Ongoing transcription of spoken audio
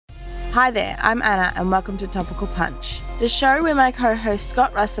Hi there, I'm Anna and welcome to Topical Punch, the show where my co-host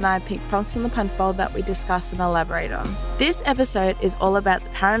Scott, Russ and I pick prompts from the punch bowl that we discuss and elaborate on. This episode is all about the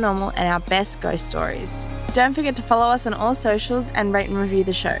paranormal and our best ghost stories. Don't forget to follow us on all socials and rate and review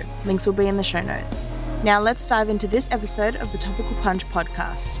the show. Links will be in the show notes. Now let's dive into this episode of the Topical Punch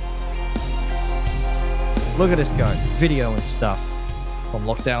podcast. Look at us go, video and stuff. From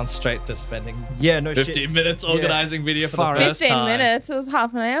lockdown straight to spending 15 minutes organising video for Far the out. first 15 time. minutes, it was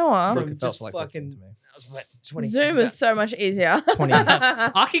half an hour. Look, it felt Just like fucking 15 to me. that was what, 20 Zoom is so much easier. 20.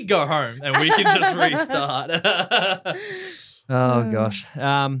 I could go home and we can just restart. Oh gosh.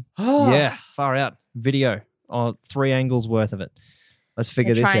 Yeah, far out. Video. 3 angles worth of it. Let's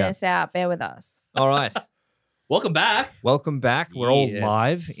figure We're this trying out. this out. Bear with us. All right. Welcome back. Welcome back. We're all Yes.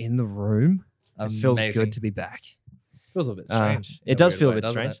 live in the room. It feels Amazing. good to be back. Feels a bit strange. It does feel a bit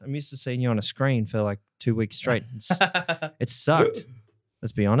strange. I'm used to seeing you on a screen for like 2 weeks straight. It sucked.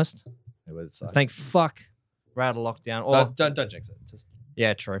 Let's be honest. It would suck. Thank fuck we're out of lockdown. Or, Don't jinx it. Just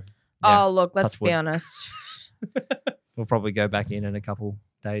yeah, true. Yeah, Oh, look, let's touch be wood. honest. We'll probably go back in a couple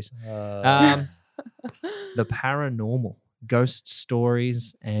days. uh, The paranormal, ghost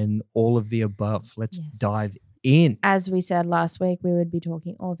stories, and all of the above. Let's Yes. dive in. As we said last week, we would be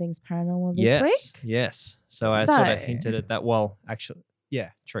talking all things paranormal this week. Yes. So I sort of So- hinted at that. Well, actually, yeah,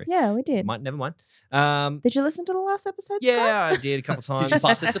 true. Yeah, we did. Never mind. Did you listen to the last episode, Scott? Yeah, I did a couple times. did you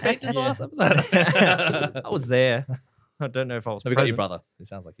participate in the Yeah. last episode? I was there. I don't know if I was No, we got present. your brother. He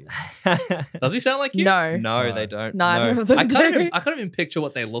sounds like you. Does he sound like you? No. No, they don't. Neither No. of them I do. can't even picture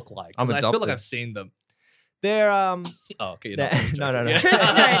what they look like. I'm 'cause I feel adopted. like I've seen them. They're Oh, okay. You're not They're- no.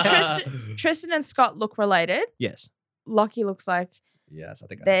 Yeah. Tristan and Scott look related. yes. Lockie looks like Yes, I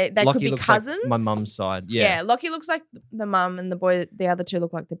think I they Lockie could be looks like cousins. my mum's side. Yeah. Yeah. Lockie looks like the mum, and the other two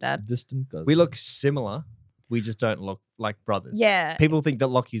look like the dad. distant cousin. We look similar. We just don't look like brothers. Yeah. People think that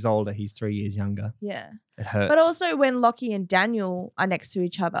Lockie's older. He's 3 years younger. Yeah. It hurts. But also, when Lockie and Daniel are next to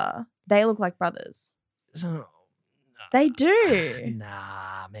each other, they look like brothers. So, They do.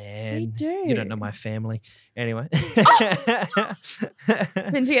 nah, man. They do. You don't know my family. Anyway. Been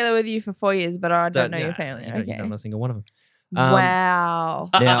together with you for 4 years, but I don't know your family. You don't Okay. know a single one of them. Wow.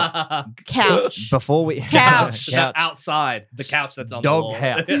 Now- Couch. Before we Couch. The outside. The couch that's on the dog wall.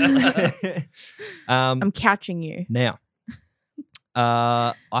 house. I'm couching you. Now,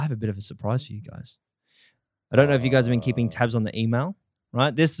 I have a bit of a surprise for you guys. I don't know if you guys have been keeping tabs on the email,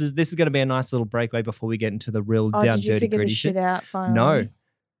 right? This is going to be a nice little breakaway before we get into the real Oh, down did you dirty figure gritty this shit out finally? No,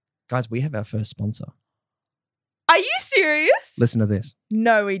 guys, we have our first sponsor. Are you serious? Listen to this.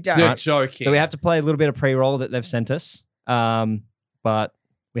 No, we don't. You're joking. So we have to play a little bit of pre-roll that they've sent us, but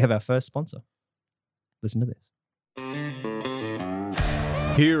we have our first sponsor. Listen to this.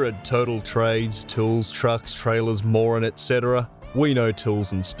 Here at Total Trades, Tools, Trucks, Trailers, Mooring, etc., we know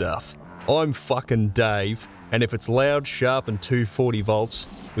tools and stuff. I'm fucking Dave, and if it's loud, sharp, and 240 volts,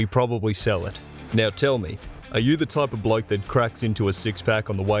 we probably sell it. Now tell me, are you the type of bloke that cracks into a six-pack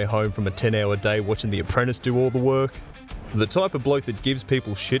on the way home from a 10-hour day watching The Apprentice do all the work? The type of bloke that gives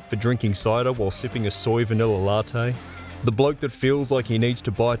people shit for drinking cider while sipping a soy vanilla latte? The bloke that feels like he needs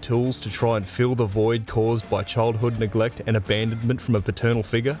to buy tools to try and fill the void caused by childhood neglect and abandonment from a paternal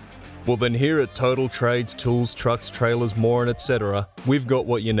figure? Well then here at Total Trades, Tools, Trucks, Trailers, Mooring, etc., we've got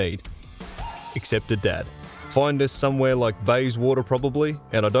what you need. Except a dad. Find us somewhere like Bayswater probably,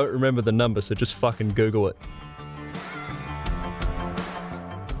 and I don't remember the number, so just fucking Google it.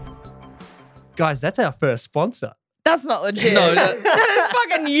 Guys, that's our first sponsor. That's not legit. No, that is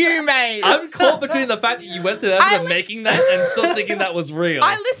fucking you, mate. I'm caught between the fact that you went to the effort of making that and still thinking that was real.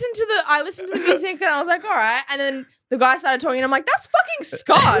 I listened to the music and I was like, all right. And then the guy started talking and I'm like, that's fucking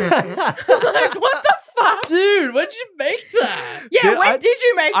Scott. Like, what the fuck? Dude, when did you make that? Yeah, Dude, when did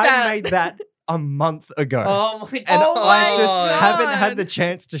you make that? I made that a month ago. Oh my god. and Oh I my just God. haven't had the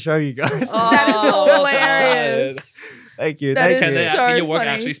chance to show you guys. Oh. That is Oh, hilarious. Thank you. That Thank is Can, you. they, so can your work funny.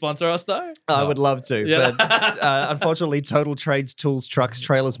 actually sponsor us though? I No. would love to, Yeah. but unfortunately, Total Trades, Tools, Trucks,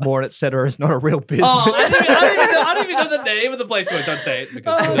 Trailers, Mooring, etc. is not a real business. Oh, I don't even know the name of the place. Wait, don't say it.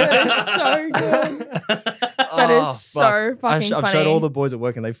 Because Oh, that is so good. That Oh, is so fuck. fucking I've funny. showed all the boys at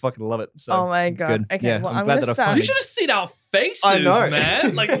work and they fucking love it. So Oh my it's God. good. Okay, Yeah, well, I'm I'm glad gonna that I start- found you it. should have seen our faces, I know.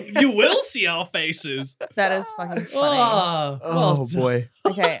 man. Like you will see our faces. That is fucking funny. Oh, Oh boy.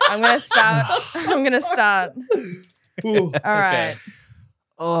 Okay, I'm gonna start. Ooh. All right.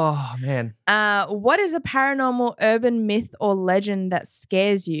 Oh man. What is a paranormal urban myth or legend that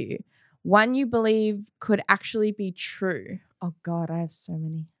scares you? One you believe could actually be true. Oh God, I have so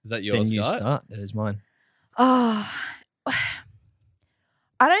many. Is that Then yours, you Scott? start. That is mine. Oh,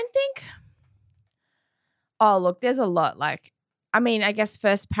 I don't think. Oh, look, there's a lot. Like, I mean, I guess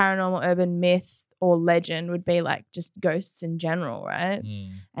first paranormal urban myth or legend would be like just ghosts in general, right?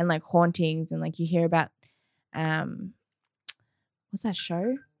 And like hauntings, and like you hear about what's that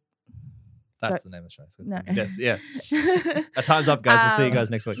show? That's the name of the show. So No. That's Our time's up, guys. We'll see you guys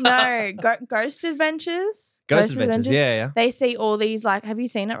next week. No, Ghost Adventures. Ghost Adventures. Yeah. They see all these like. Have you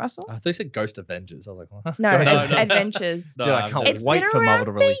seen it, Russell? I thought you said Ghost Avengers. I was like, what? No, Adventures. No, Dude, I can't It's wait been for Marvel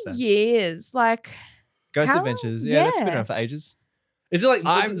to around release for that. years. Like, Ghost How? Adventures. Yeah, that's been Yeah. around for ages. Is it like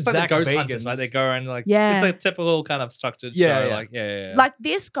I'm it's like the Zach ghost hunters, right? Bagans. They go around like Yeah. it's a typical kind of structured Yeah, show. yeah. Like yeah. like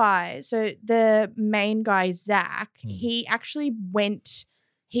this guy. So the main guy, Zach, Hmm. he actually went.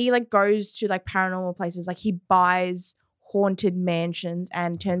 He like goes to like paranormal places. Like he buys haunted mansions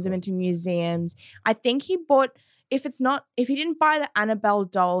and turns them into museums. I think he bought. If he didn't buy the Annabelle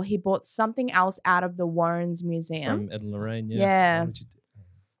doll, he bought something else out of the Warrens Museum. From Ed and Lorraine. Yeah. Yeah. Why would you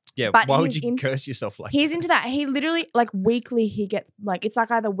Yeah. But why would he's you into- curse yourself like He's that? into that. He literally, like, weekly, he gets, like, it's like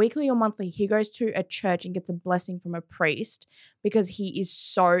either weekly or monthly. He goes to a church and gets a blessing from a priest because he is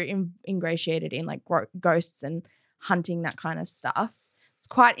so ingratiated in, like, ghosts and hunting, that kind of stuff. It's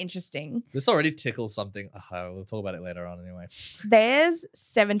quite interesting. This already tickles something. We'll talk about it later on anyway. There's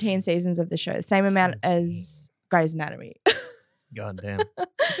 17 seasons of the show, the same amount 17. as Grey's Anatomy. God damn.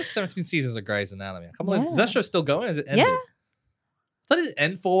 There's 17 seasons of Grey's Anatomy. I can't believe, is Yeah. that show still going? Is it ended? Yeah. I thought it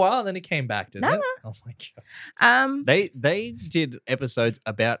ended for a while and then it came back, didn't No, it? Oh my god. They did episodes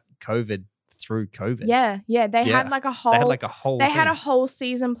about COVID through COVID. Yeah. They Yeah. had like a whole, They had like a whole they had a thing. whole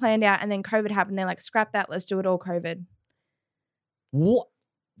season planned out, and then COVID happened. They're like, scrap that, let's do it all COVID. What?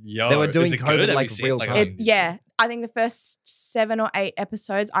 Yo, They were is doing it COVID good? Have you like seen real I time. mean, Yeah, I think the first 7 or 8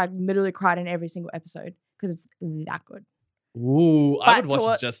 episodes, I literally cried in every single episode because it's that good. Ooh, I But would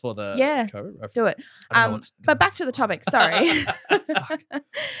watch to it just for the Yeah, COVID reference. Do it. I don't know what's But back to the topic. Sorry.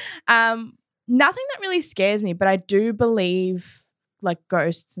 Nothing that really scares me, but I do believe like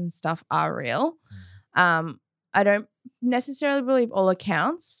ghosts and stuff are real. I don't necessarily believe all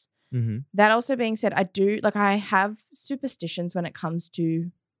accounts. Mm-hmm. That also being said, I have superstitions when it comes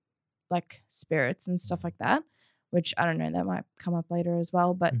to like spirits and stuff like that, which I don't know, that might come up later as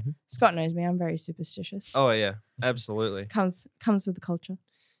well. But Mhm. Scott knows me, I'm very superstitious. Oh yeah, absolutely. Comes with the culture.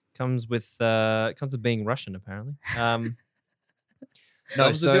 Comes with being Russian apparently. No,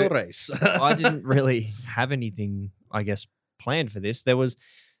 Comes with so your race. I didn't really have anything, I guess, planned for this.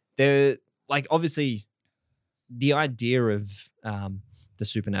 There like obviously the idea of the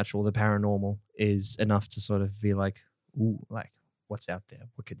supernatural, the paranormal is enough to sort of be like, ooh, like what's out there?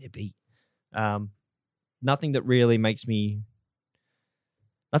 What could there be? Nothing that really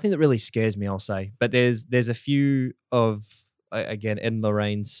scares me, I'll say. But there's a few of again Ed and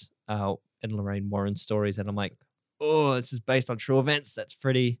Lorraine Warren stories, and I'm like, oh, this is based on true events. That's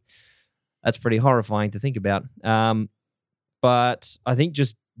pretty horrifying to think about. But I think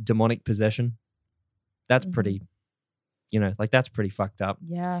just demonic possession, that's pretty, that's pretty fucked up.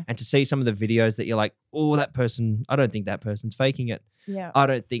 Yeah. And to see some of the videos that you're like, oh, that person, I don't think that person's faking it. Yeah. I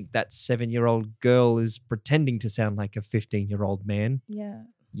don't think that 7-year-old girl is pretending to sound like a 15-year-old man. Yeah.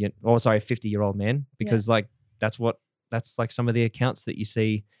 Yeah. Or sorry, a 50-year-old man. Because that's like some of the accounts that you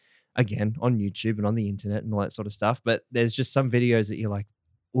see again on YouTube and on the internet and all that sort of stuff. But there's just some videos that you're like,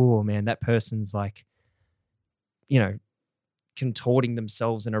 oh man, that person's like, contorting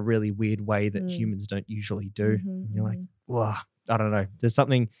themselves in a really weird way that humans don't usually do. And you're like, wow, I don't know. There's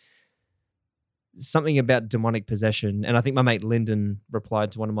something about demonic possession. And I think my mate Lyndon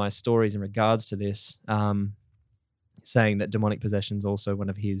replied to one of my stories in regards to this, saying that demonic possession is also one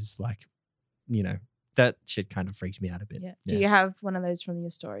of his, like, that shit kind of freaks me out a bit. Yeah. Do you have one of those from your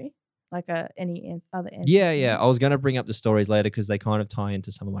story? Like any other answers? Yeah. I was going to bring up the stories later because they kind of tie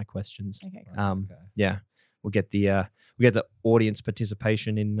into some of my questions. Okay. Cool. Yeah, we'll get the audience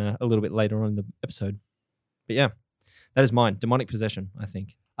participation in a little bit later on in the episode. But yeah, that is mine. Demonic possession, I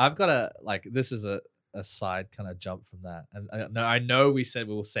think. I've got this is a side kind of jump from that. And I know we said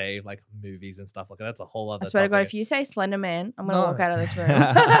we'll save like movies and stuff like that. That's a whole other I swear to God, topic. if you say Slender Man, I'm gonna No. walk out of this room. No.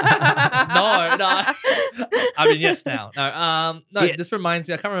 I mean, yes, now. No, Yeah. this reminds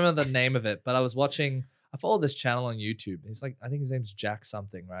me, I can't remember the name of it, but I follow this channel on YouTube. He's like, I think his name's Jack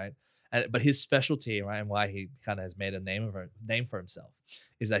something, right? But his specialty, right, and why he kind of has made a name for himself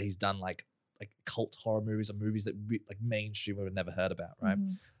is that he's done like cult horror movies or movies that like mainstream we would never heard about, right?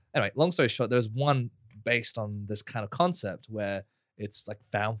 Mhm. Anyway, long story short, there's one based on this kind of concept where it's like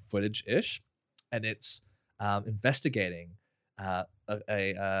found footage-ish, and it's investigating a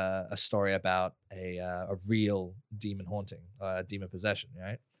story about a real demon haunting, demon possession,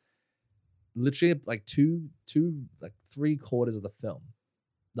 right? Literally, like 3/4 of the film,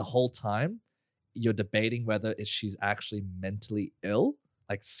 the whole time you're debating whether she's actually mentally ill,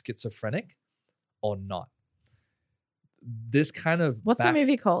 like schizophrenic, or not. This kind of What's the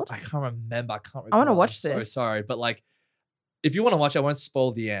movie called? I can't remember. I can't. I wanna recall. watch I'm this. So sorry, but like, if you want to watch it, I won't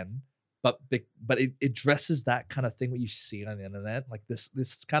spoil the end. But it addresses that kind of thing what you see on the internet, like this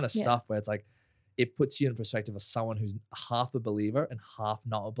kind of Yeah. stuff where it's like it puts you in perspective of someone who's half a believer and half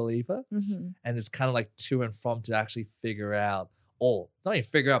not a believer, Mm-hmm. and it's kind of like to and from to actually figure out, or not even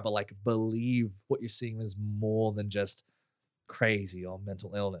figure out, but like believe what you're seeing is more than just crazy or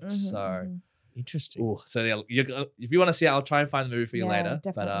mental illness. So. Interesting. Ooh, so yeah, if you want to see it, I'll try and find the movie for you Yeah, later.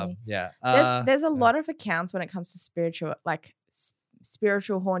 definitely. But yeah, There's a lot of accounts when it comes to spiritual, like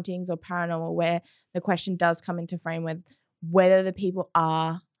spiritual hauntings or paranormal, where the question does come into frame with whether the people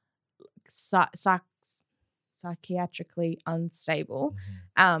are psychiatrically unstable.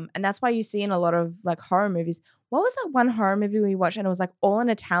 Mhm. And that's why you see in a lot of like horror movies. What was that one horror movie we watched and it was like all in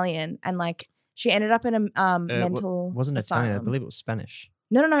Italian and like she ended up in a mental wasn't asylum. Italian. I believe it was Spanish.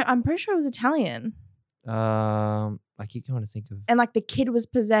 No. I'm pretty sure it was Italian. I keep trying to think of. And like the kid was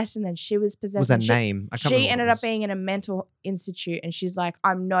possessed and then she was possessed. Was a and name? I can't She remember what ended it up was. being in a mental institute and she's like,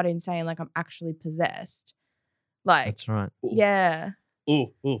 I'm not insane. Like I'm actually possessed. Like, That's right. yeah.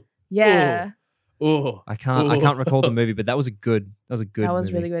 Ooh. Yeah. Ooh. I can't recall the movie, but that was a good. That was a good. That was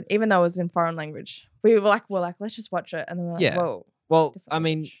movie. really good. Even though it was in foreign language. We were like, let's just watch it. And then we're like, Yeah. whoa. Well, different I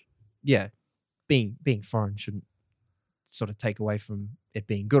mean, language. yeah, being foreign shouldn't sort of take away from it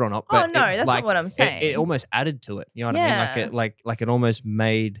being good or not. Oh, But no, it, that's like, not what I'm saying. It almost added to it. You know what I Yeah. mean? Like it almost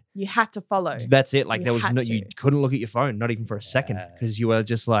made. You had to follow. That's it. Like You there was had no, you to. couldn't look at your phone, not even for a second, Yeah. because you were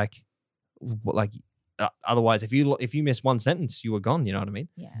just like. Otherwise, if you missed one sentence, you were gone. You know what I mean?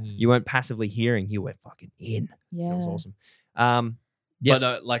 Yeah. You weren't passively hearing; you were fucking in. Yeah. It was awesome. Yes.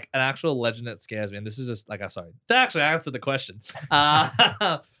 But no, like an actual legend that scares me, and this is just like, I'm sorry to actually answer the question.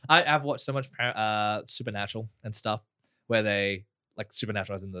 I've watched so much Supernatural and stuff where they like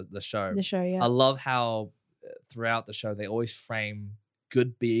Supernatural as in the show. The show, yeah. I love how throughout the show they always frame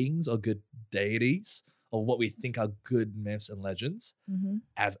good beings or good deities or what we think are good myths and legends Mm-hmm.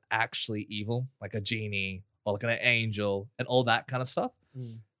 as actually evil, like a genie or like an angel and all that kind of stuff.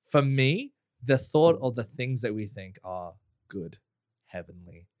 Mm. For me, the thought of the things that we think are good,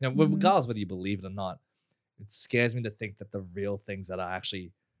 heavenly, Mhm. regardless whether you believe it or not, it scares me to think that the real things that are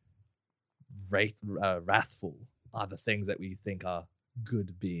actually wrathful are the things that we think are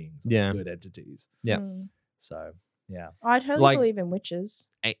good beings, or Yeah. good entities. Yeah. Mm. So yeah, I totally Like- believe in witches.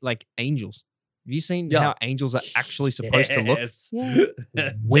 Like angels. Have you seen Yeah. how angels are actually supposed to look? Yes. Yeah.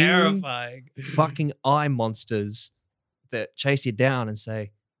 Winged Terrifying. Fucking eye monsters that chase you down and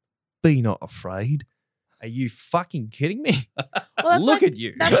say, "Be not afraid." Are you fucking kidding me? Well, that's Look like, at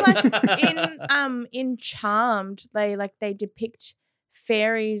you. That's like in Charmed, they depict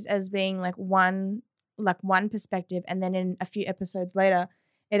fairies as being like one perspective, and then in a few episodes later,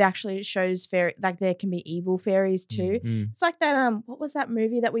 it actually shows fairy like there can be evil fairies too. Mm. It's like that what was that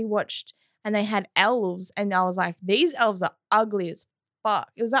movie that we watched and they had elves and I was like, these elves are ugly as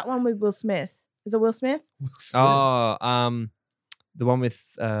fuck. It was that one with Will Smith. Is it Will Smith? Oh, the one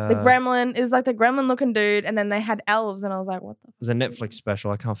with The gremlin is like the gremlin looking dude, and then they had elves, and I was like, what the it was a fuck is Netflix this?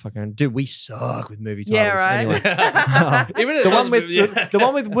 special. I can't fucking dude. We suck with movie titles. Yeah, right. Anyway. Even if it the sounds one with yeah. the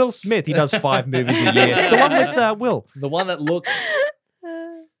one with Will Smith. He does 5 movies a year. The one with Will. the one that looks.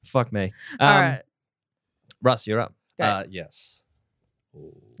 Fuck me. All right. Russ, you're up. Go. Yes.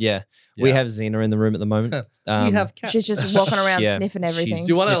 Yeah. We Yeah. have Xena in the room at the moment. we have cats. She's just walking around Yeah, sniffing everything. Do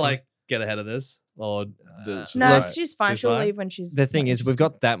you want to sniffing. like get ahead of this or? She's No, like- she's fine. she's She'll fine? leave when she's. The thing when is, she's we've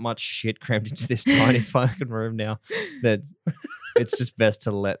got that much shit crammed into this tiny fucking room now that it's just best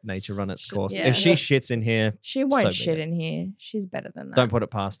to let nature run its course. Yeah. If she shits in here, She won't so be shit it. in here. She's better than that. don't put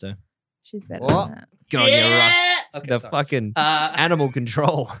it past her. She's better What? than that. Go on, you Russ. Okay, The sorry. fucking Uh, animal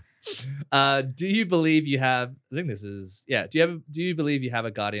control. Do you believe you have? I think this is yeah. Do you believe you have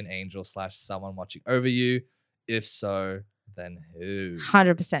a guardian angel / someone watching over you? If so, then who?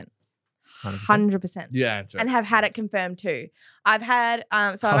 100%. 100%. 100%. You answer. And have had it confirmed too. I've had so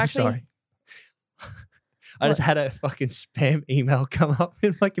I've I'm actually sorry. I just had a fucking spam email come up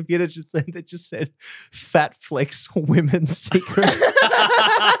in my computer that just said "Fat Flex Women's Secret."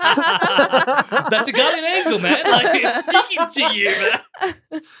 That's a guardian angel, man. Like it's speaking to you,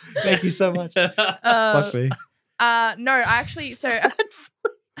 man. Thank you so much. Fuck me. no, I actually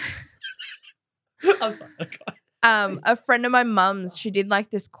I'm sorry. a friend of my mum's, she did like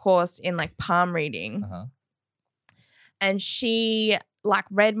this course in like palm reading. Uh-huh. And she like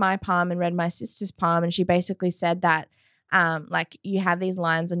read my palm and read my sister's palm, and she basically said that like you have these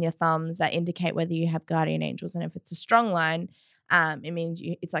lines on your thumbs that indicate whether you have guardian angels, and if it's a strong line, It means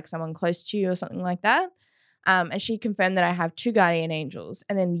it's like someone close to you or something like that. And she confirmed that I have 2 guardian angels.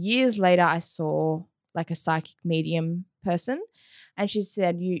 And then years later, I saw like a psychic medium person. And she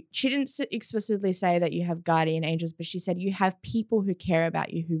said, she didn't explicitly say that you have guardian angels, but she said you have people who care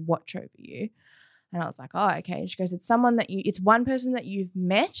about you, who watch over you. And I was like, oh, okay. And she goes, it's one person that you've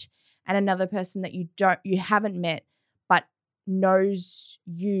met and another person that you haven't met, but knows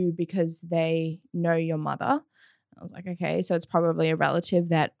you because they know your mother. I was like, okay, so it's probably a relative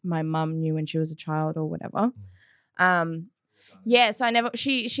that my mum knew when she was a child or whatever. Yeah, so I never,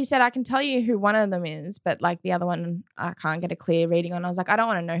 she said, I can tell you who one of them is, but like the other one, I can't get a clear reading on. I was like, I don't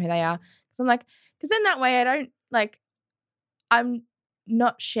want to know who they are. So I'm like, because then that way I don't like, I'm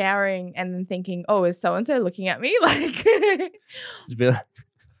not showering and then thinking, oh, is so-and-so looking at me? Like, Just be like,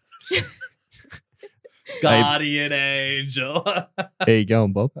 Guardian angel. there you go,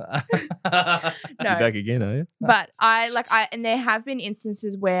 Bob. no. You're back again, are you? But and there have been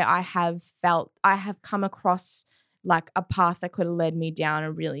instances where I have come across like a path that could have led me down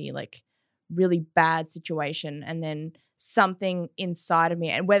a really bad situation, and then something inside of me,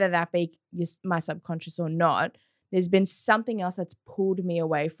 and whether that be my subconscious or not, there's been something else that's pulled me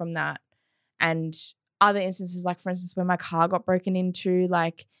away from that. And other instances, like for instance, when my car got broken into,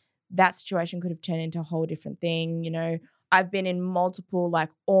 like that situation could have turned into a whole different thing. You know, I've been in multiple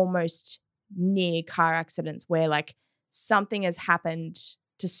like almost near car accidents where like something has happened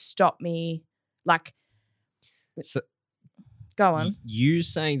to stop me. Like, So, go on. You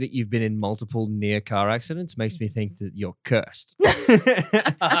saying that you've been in multiple near car accidents makes me think that you're cursed.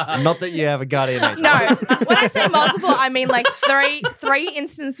 Not that you have a guardian angel. No, when I say multiple, I mean like three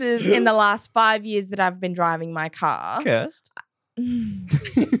instances in the last 5 years that I've been driving my car. Cursed. I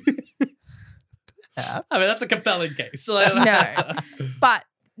mean, that's a compelling case. No, but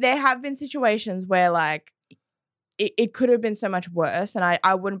there have been situations where like it could have been so much worse, and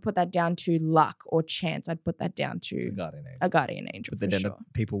I wouldn't put that down to luck or chance. I'd put that down to a guardian angel. But For then sure.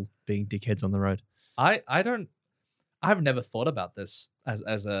 people being dickheads on the road. I've never thought about this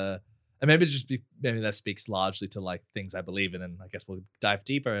as a, and maybe that speaks largely to like things I believe in, and I guess we'll dive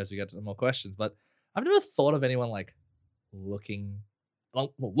deeper as we get to some more questions. But I've never thought of anyone like looking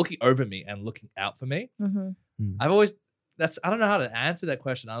over me and looking out for me. Mm-hmm. I don't know how to answer that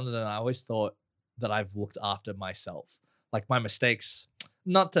question other than I always thought that I've looked after myself. Like my mistakes,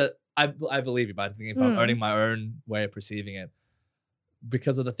 I believe you, but I think if I'm owning my own way of perceiving it,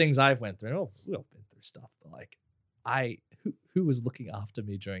 because of the things I've went through, we've all been through stuff, but like who was looking after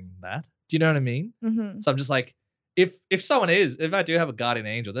me during that? Do you know what I mean? Mm-hmm. So I'm just like, if I do have a guardian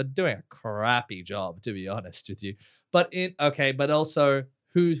angel, they're doing a crappy job, to be honest with you. But also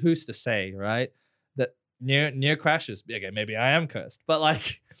who's to say, right? That near crashes, okay, maybe I am cursed, but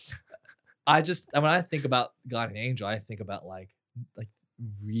like when I think about guardian angel, I think about like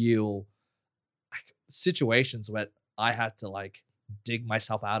real like situations where I had to like dig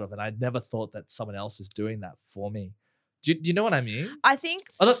myself out of, and I never thought that someone else is doing that for me. Do you know what I mean? I think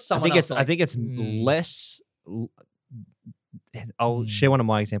I think it's less. I'll share one of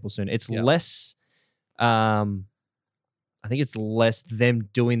my examples soon. It's less. I think it's less them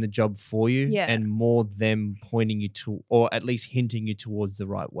doing the job for you and more them pointing you to, or at least hinting you towards the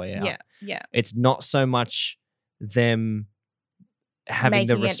right way out. Yeah. It's not so much them having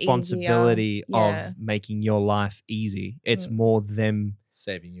the responsibility of making your life easy. It's more them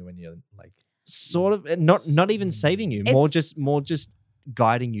saving you when you're like sort of not even saving you, more just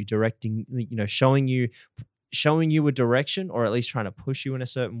guiding you, directing, showing you a direction, or at least trying to push you in a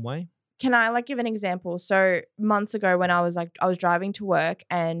certain way. Can I like give an example? So months ago when I was driving to work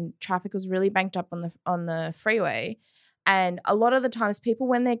and traffic was really banked up on the freeway, and a lot of the times people,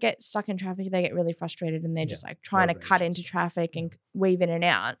 when they get stuck in traffic, they get really frustrated and they're just like trying to cut into traffic and weave in and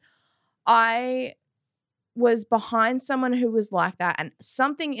out. I was behind someone who was like that, and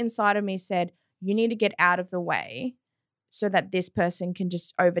something inside of me said, you need to get out of the way so that this person can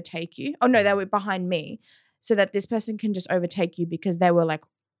just overtake you. Oh no, they were behind me, so that this person can just overtake you, because they were like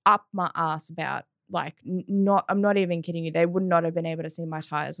up my ass about like I'm not even kidding you. They would not have been able to see my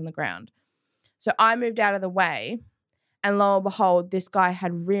tires on the ground. So I moved out of the way, and lo and behold, this guy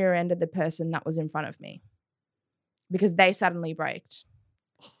had rear-ended the person that was in front of me because they suddenly braked.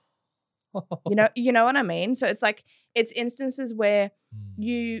 You know what I mean? So it's like, it's instances where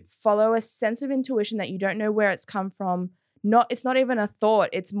you follow a sense of intuition that you don't know where it's come from. It's not even a thought.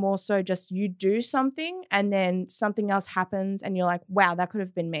 It's more so just you do something and then something else happens and you're like, wow, that could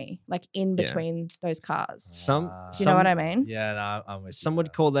have been me, like in between those cars. Do you know what I mean? Yeah, no, I'm with you. Some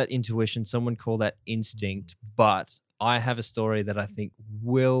would call that intuition. Some would call that instinct. But I have a story that I think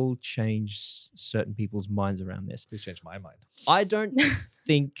will change certain people's minds around this. Please change my mind. I don't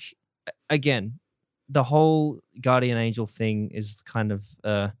think, again, the whole guardian angel thing is kind of,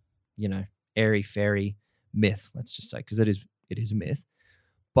 airy fairy myth. Let's just say, because it is a myth.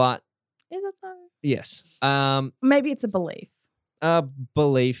 But Is it though? yes, Maybe it's a belief.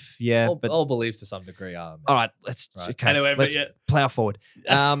 belief, yeah. All, but all beliefs to some degree are. all right, let's Right. okay. Anyway, but let's yeah. plow forward.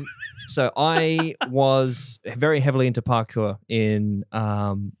 So I was very heavily into parkour in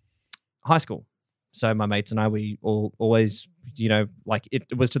high school. So my mates and I, we always, like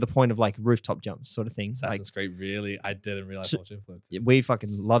it was to the point of like rooftop jumps sort of thing. Like Assassin's Creed, really? I didn't realize how much influence. we fucking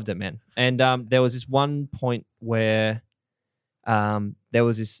loved it, man. And there was this one point where there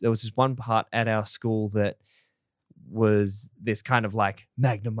was this one part at our school that was this kind of like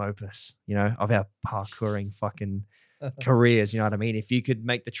magnum opus, of our parkouring fucking careers. You know what I mean? If you could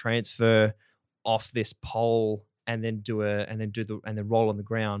make the transfer off this pole and then roll on the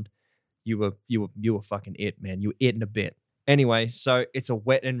ground, you were fucking it, man. You were it in a bit. Anyway, so it's a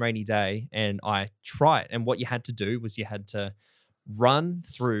wet and rainy day, and I try it. And what you had to do was you had to run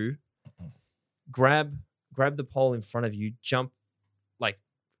through, grab the pole in front of you, jump, like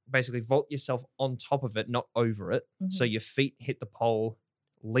basically vault yourself on top of it, not over it. So your feet hit the pole,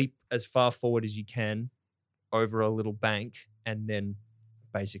 leap as far forward as you can over a little bank, and then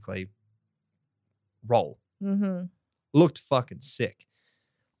basically roll. Mm-hmm. Looked fucking sick.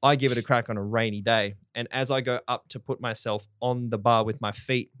 I give it a crack on a rainy day, and as I go up to put myself on the bar with my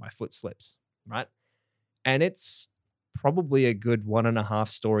feet, my foot slips, right? And it's probably a good 1.5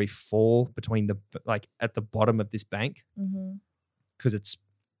 story fall between at the bottom of this bank, because it's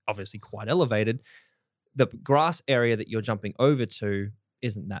obviously quite elevated. The grass area that you're jumping over to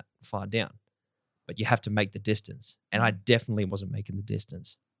isn't that far down, but you have to make the distance. And I definitely wasn't making the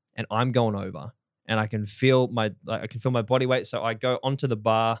distance, and I'm going over. And I can feel my body weight. So I go onto the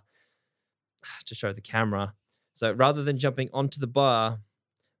bar to show the camera. So rather than jumping onto the bar,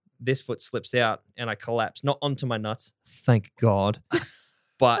 this foot slips out and I collapse, not onto my nuts, thank God,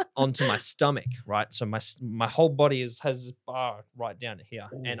 but onto my stomach, right? So my whole body has this bar right down to here.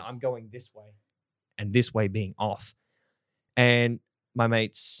 And I'm going this way, and this way being off. And my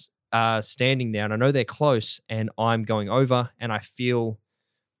mates are standing there, and I know they're close, and I'm going over, and I feel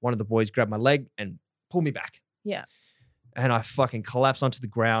one of the boys grab my leg and pull me back. Yeah. And I fucking collapse onto the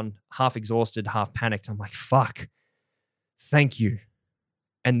ground, half exhausted, half panicked. I'm like, fuck, thank you.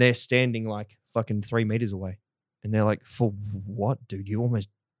 And they're standing like fucking 3 meters away. And they're like, for what, dude? You almost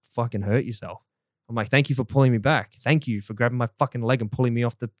fucking hurt yourself. I'm like, thank you for pulling me back. Thank you for grabbing my fucking leg and pulling me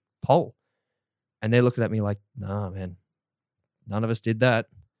off the pole. And they're looking at me like, nah, man, none of us did that.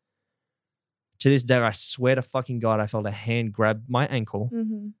 To this day, I swear to fucking God, I felt a hand grab my ankle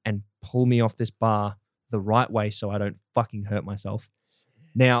and pull me off this bar the right way so I don't fucking hurt myself.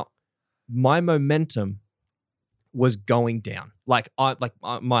 Now, my momentum was going down.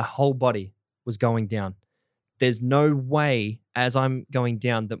 My whole body was going down. There's no way as I'm going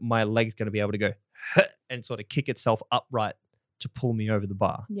down that my leg's going to be able to go and sort of kick itself upright to pull me over the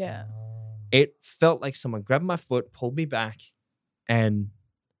bar. Yeah. It felt like someone grabbed my foot, pulled me back, and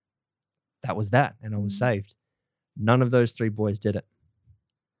that was that. And I was saved. None of those 3 boys did it.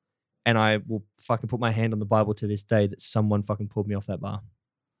 And I will fucking put my hand on the Bible to this day that someone fucking pulled me off that bar.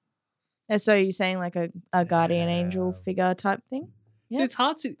 And so you're saying like a guardian angel figure type thing? See, Yeah. it's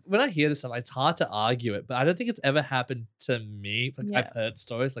hard to, when I hear this, it's hard to argue it, but I don't think it's ever happened to me. Like, Yeah. I've heard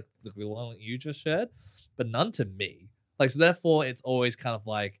stories like the one you just shared, but none to me. Like, so therefore, it's always kind of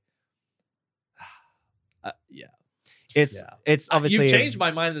like, yeah. It's obviously You've changed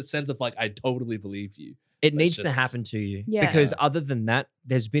my mind in the sense of like, I totally believe you. It Let's needs to just- happen to you. Yeah. Because other than that,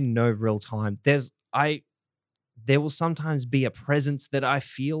 there's been no real time. There will sometimes be a presence that I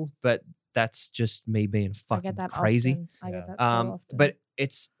feel, but that's just me being I get fucking that crazy. often. I Yeah. get that so often. But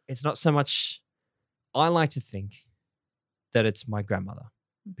it's not so much. I like to think that it's my grandmother,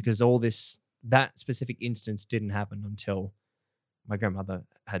 because that specific instance didn't happen until my grandmother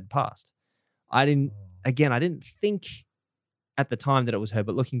had passed. I didn't think at the time that it was her,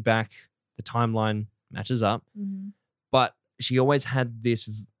 but looking back, the timeline matches up. But she always had this.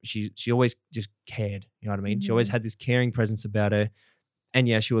 She always just cared. You know what I mean? She always had this caring presence about her. And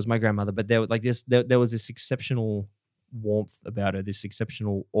yeah, she was my grandmother, but there was this exceptional warmth about her, this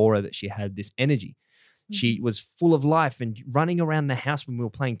exceptional aura that she had, this energy. She was full of life and running around the house when we were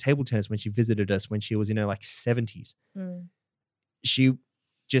playing table tennis when she visited us when she was in her like 70s. She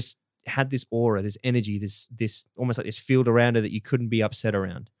just had this aura, this energy, this almost like this field around her that you couldn't be upset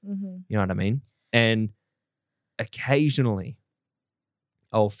around. You know what I mean? And occasionally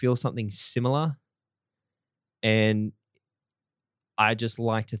I'll feel something similar and I just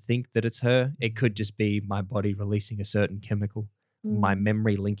like to think that it's her. It could just be my body releasing a certain chemical, my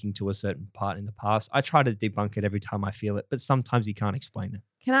memory linking to a certain part in the past. I try to debunk it every time I feel it, but sometimes you can't explain it.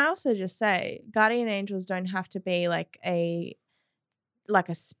 Can I also just say, guardian angels don't have to be like a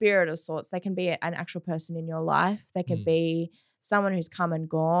spirit of sorts. They can be an actual person in your life. They can be someone who's come and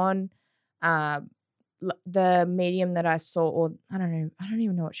gone. The medium that I saw, or I don't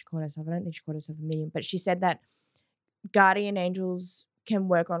even know what she called herself. I don't think she called herself a medium, but she said that guardian angels can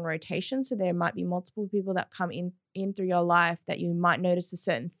work on rotation. So there might be multiple people that come in through your life that you might notice a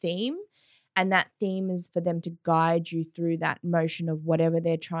certain theme. And that theme is for them to guide you through that motion of whatever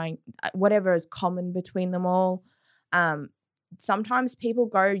they're trying, whatever is common between them all. Sometimes people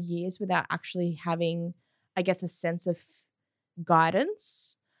go years without actually having, I guess, a sense of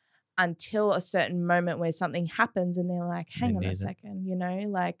guidance until a certain moment where something happens and they're like, hang on a second,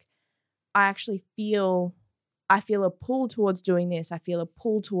 like I feel a pull towards doing this. I feel a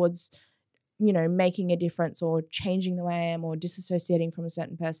pull towards, making a difference or changing the way I am or disassociating from a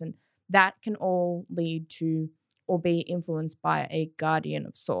certain person. That can all lead to or be influenced by a guardian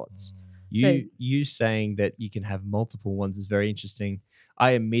of sorts. You saying that you can have multiple ones is very interesting.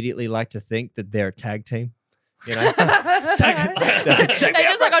 I immediately like to think that they're a tag team. They're just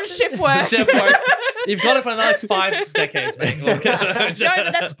like on shift work. You've got it for the next 5 decades, mate. No,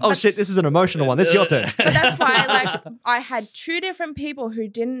 but oh shit, this is an emotional one. This is your turn. But that's why, I had 2 different people who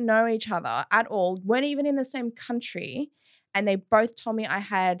didn't know each other at all, weren't even in the same country, and they both told me I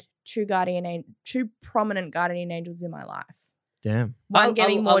had 2 prominent guardian angels in my life. Damn. One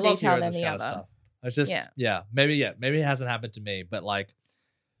getting more detail than the other. It's just, maybe it hasn't happened to me, but like,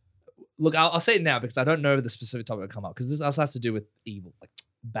 look, I'll say it now because I don't know the specific topic will come up because this also has to do with evil, like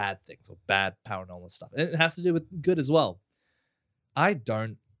bad things or bad paranormal stuff. And it has to do with good as well. I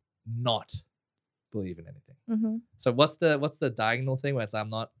don't not believe in anything. Mm-hmm. So what's the diagonal thing where it's I'm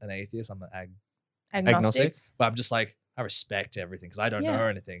not an atheist, I'm an agnostic. But I'm just like, I respect everything because I don't know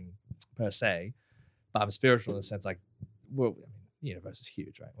anything per se, but I'm spiritual in the sense like, well, the universe is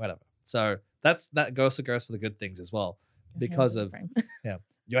huge, right? Whatever. So that goes for the good things as well because of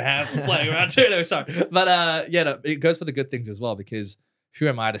your hand flying around too. No, sorry, but it goes for the good things as well because who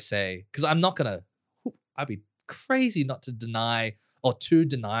am I to say? Because I'm not gonna. I'd be crazy not to deny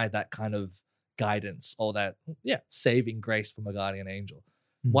that kind of guidance or that saving grace from a guardian angel.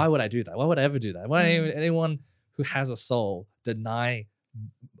 Why would I do that? Why would I ever do that? Why would anyone who has a soul deny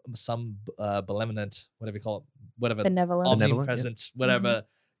some benevolent, whatever you call it, whatever omnipresent, whatever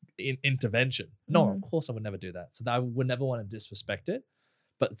intervention? No, of course I would never do that. So I would never want to disrespect it.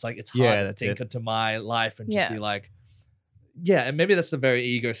 But it's like it's hard to think into my life and just be like, and maybe that's a very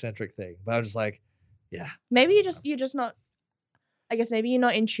egocentric thing. But I'm just like, maybe you're just not. I guess maybe you're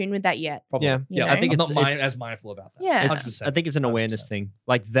not in tune with that yet. Probably. I think I'm not as mindful about that. Yeah, I think it's an awareness thing.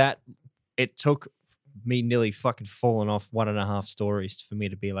 Like that, it took me nearly fucking falling off 1.5 stories for me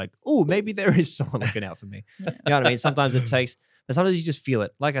to be like, oh, maybe there is someone looking out for me. You know what I mean? Sometimes it takes, but sometimes you just feel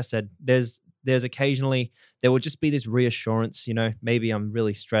it. Like I said, there's occasionally there will just be this reassurance, maybe I'm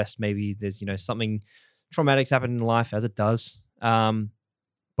really stressed. Maybe there's, something traumatic's happened in life as it does.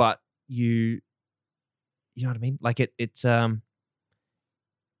 But you know what I mean? Like it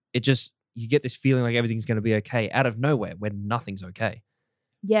just, you get this feeling like everything's going to be okay out of nowhere when nothing's okay.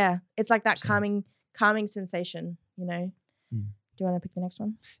 Yeah. It's like that calming sensation, Do you want to pick the next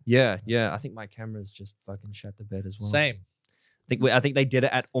one? Yeah. I think my camera's just fucking shut the bed as well. Same. I think they did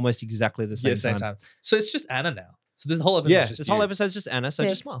it at almost exactly the same time. So it's just Anna now. So this whole episode is just whole episode's just Anna. So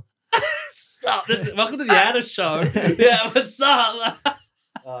just smile. What's up? Welcome to the Anna show. What's up?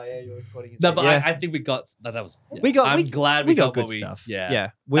 Oh yeah, you're recording. No, but I think we got that was. I'm glad we got good stuff.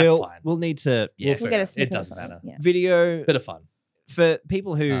 Yeah. We'll need to. Yeah, we'll get a snippet. It doesn't matter. Yeah. Video bit of fun for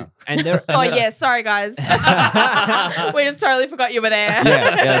people who and they're. Sorry guys, we just totally forgot you were there.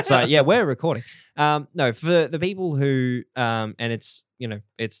 Yeah, that's right. Yeah, we're recording. No, for the people who and it's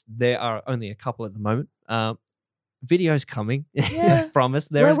there are only a couple at the moment. Videos coming. Promise.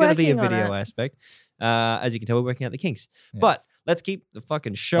 There is going to be a video aspect. As you can tell, we're working out the kinks. Yeah. But let's keep the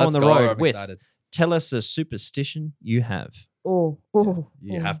fucking show on the road with tell us a superstition you have. Oh.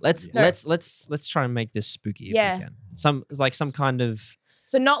 You have let's try and make this spooky if we can. Some kind of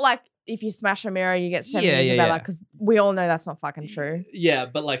so not like if you smash a mirror you get 7 years of bad luck because we all know that's not fucking true. Yeah,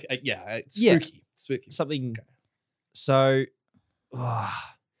 but like it's spooky. Spooky. Something. Okay. So,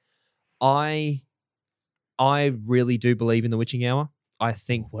 I really do believe in the witching hour. I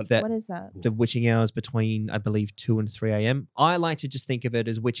think What- that What is that? the witching hours between, I believe, 2 and 3 a.m. I like to just think of it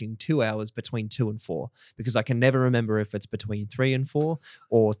as witching 2 hours between 2 and 4 because I can never remember if it's between 3 and 4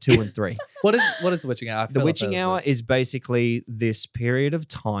 or 2 and 3. What is the witching hour? I The feel I've witching heard of hour this. is basically this period of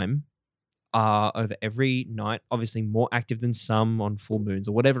time over every night, obviously more active than some on full moons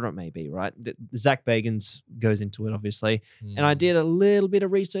or whatever it may be, right? Zach Bagans goes into it, obviously. And I Mm. did a little bit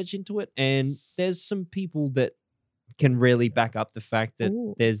of research into it, and there's some people that can really back up the fact that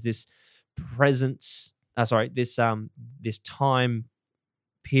Ooh. there's this presence, this time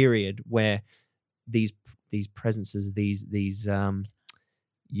period where these presences, these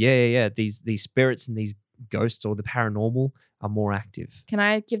spirits and these ghosts or the paranormal are more active. Can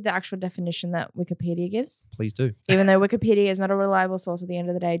I give the actual definition that Wikipedia gives? Please do. Even though Wikipedia is not a reliable source at the end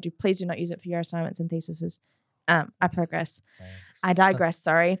of the day, please do not use it for your assignments and theses. I progress. Thanks. I digress.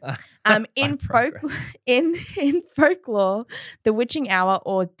 Sorry. In progress. in folklore, the witching hour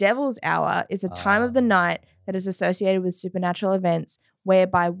or devil's hour is a time of the Ah. night that is associated with supernatural events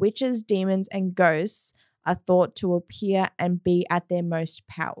whereby witches, demons, and ghosts are thought to appear and be at their most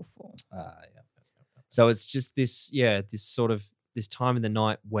powerful. Yeah. So it's just this sort of this time in the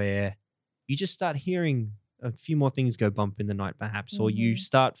night where you just start hearing a few more things go bump in the night, perhaps, or you Mhm.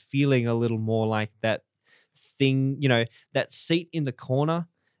 start feeling a little more like that thing, that seat in the corner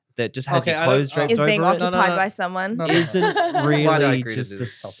that just has Okay, your I don't- clothes draped Is over being it. occupied no. by someone. No, no. Isn't Why do I really agree to just do a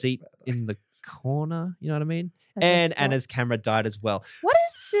this topic, seat by the way? in the corner. You know what I mean? That just And stopped. Anna's camera died as well. What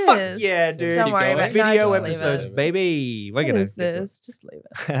is Fuck this? yeah, dude. Don't worry about it. No, Video just leave episodes, it. baby. We're What gonna is get to this? Just leave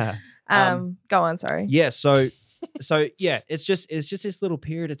it. it. Go on. Sorry. Yeah, so yeah, it's just this little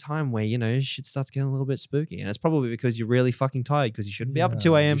period of time where shit starts getting a little bit spooky, and it's probably because you're really fucking tired because you shouldn't be up at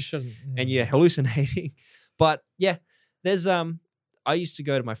 2 a.m. and you're hallucinating. But yeah, there's I used to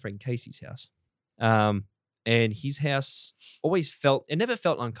go to my friend Casey's house, and his house never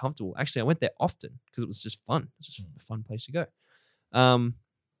felt uncomfortable. Actually, I went there often because it was just fun. It's just a fun place to go.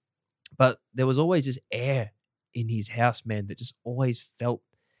 But there was always this air in his house, man, that just always felt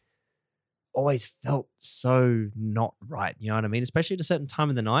so not right. You know what I mean? Especially at a certain time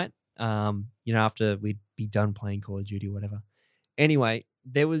of the night. After we'd be done playing Call of Duty or whatever. Anyway,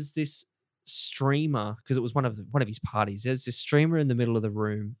 there was this streamer because it was one of his parties. There's this streamer in the middle of the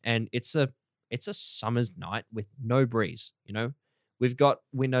room, and it's a summer's night with no breeze. We've got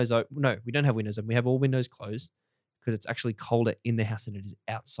windows open. No, we don't have windows open. We have all windows closed because it's actually colder in the house than it is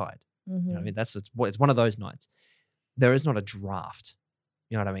outside. You know what I mean? It's one of those nights. There is not a draft.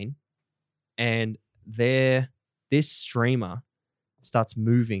 You know what I mean? And this streamer starts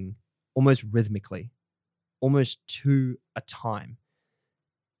moving almost rhythmically, almost to a time.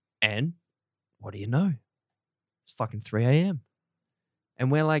 And what do you know? It's fucking 3 a.m.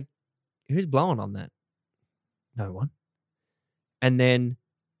 And we're like, who's blowing on that? No one. And then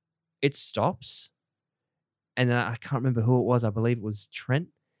it stops. And then I can't remember who it was. I believe it was Trent.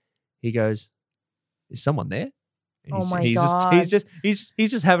 He goes, is someone there? And Oh my he's God. He's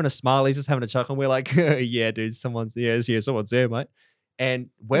just having a smile. He's just having a chuckle. And we're like, yeah, dude, someone's there, mate. And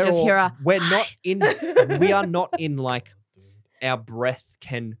we just hear a we are not in like our breath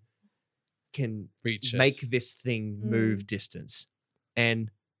can Reach make it. this thing move distance. And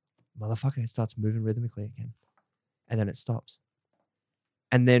motherfucker, it starts moving rhythmically again. And then it stops.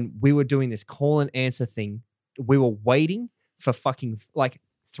 And then we were doing this call and answer thing. We were waiting for fucking like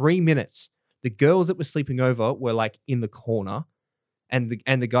 3 minutes. The girls that were sleeping over were like in the corner. And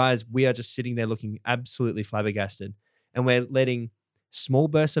the guys, we are just sitting there looking absolutely flabbergasted. And we're letting small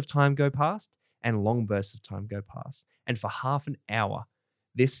bursts of time go past and long bursts of time go past. And for half an hour,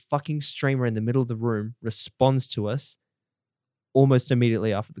 this fucking streamer in the middle of the room responds to us almost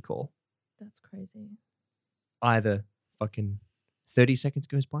immediately after the call. That's crazy. Either fucking 30 seconds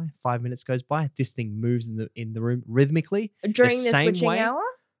goes by, 5 minutes goes by, this thing moves in the room rhythmically. During this same witching way- hour?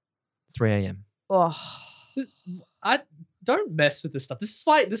 3 a.m. Oh. I don't mess with this stuff. This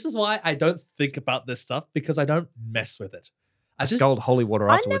is why I don't think about this stuff because I don't mess with it. I sculled holy water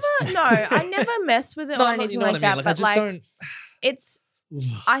afterwards. I never mess with it or anything like that. I But just like, don't. it's,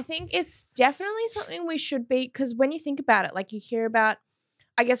 I think it's definitely something we should be, because when you think about it, like you hear about,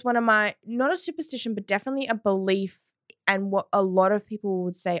 I guess one of my, not a superstition, but definitely a belief, and what a lot of people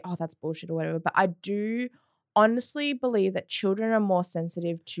would say, oh, that's bullshit or whatever. But I do honestly believe that children are more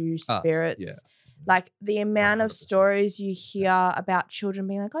sensitive to spirits. yeah. Like the amount of 100%. stories you hear about children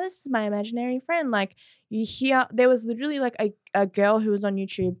being like, oh, this is my imaginary friend. Like you hear, there was literally like a girl who was on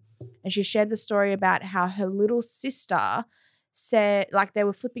YouTube, and she shared the story about how her little sister said, like they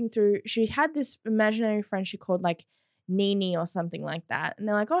were flipping through, she had this imaginary friend she called like Nini or something like that. And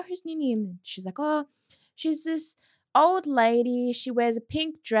they're like, oh, who's Nini? And she's like, oh, she's this old lady. She wears a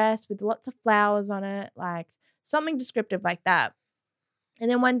pink dress with lots of flowers on it, like something descriptive like that. And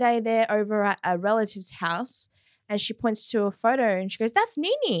then one day they're over at a relative's house and she points to a photo and she goes, "That's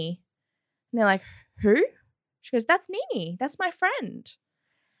Nini." And they're like, "Who?" She goes, "That's Nini. That's my friend."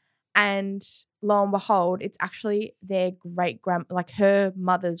 And lo and behold, it's actually their like her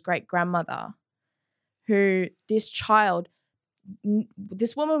mother's great grandmother, who this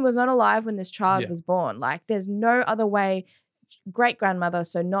woman was not alive when this child was born. Like, there's no other way. Great grandmother,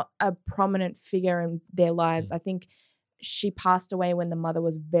 so not a prominent figure in their lives. I think she passed away when the mother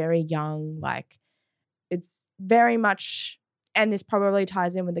was very young. Like, it's very much, and this probably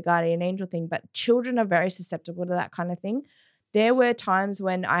ties in with the guardian angel thing, but children are very susceptible to that kind of thing. There were times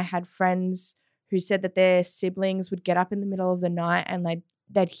when I had friends who said that their siblings would get up in the middle of the night and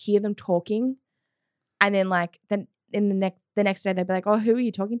they'd hear them talking, and then in the next day they'd be like, "Oh, who are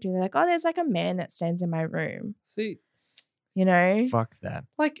you talking to?" They're like, "Oh, there's like a man that stands in my room." See, you know, fuck that.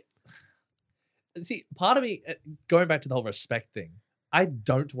 Like, see, part of me, going back to the whole respect thing, I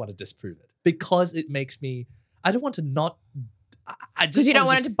don't want to disprove it because it makes me. I don't want to not. I just because you don't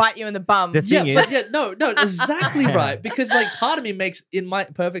want it to bite you in the bum. The thing is, no, exactly right. Because like part of me makes in my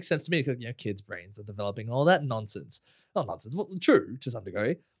perfect sense to me because kids' brains are developing and all that nonsense. Not nonsense, well, true to some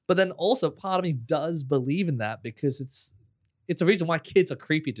degree. But then also part of me does believe in that because it's a reason why kids are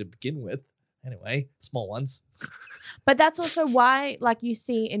creepy to begin with. Anyway, small ones. But that's also why, like you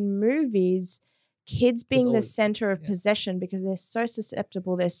see in movies, kids being the center of possession because they're so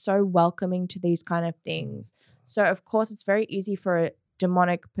susceptible, they're so welcoming to these kind of things. So, of course, it's very easy for a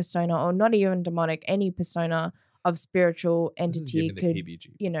demonic persona, or not even demonic, any persona of spiritual entity could,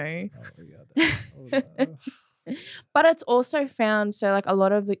 Oh, God. But it's also found, so like a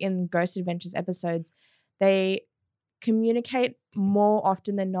lot of in Ghost Adventures episodes, they communicate more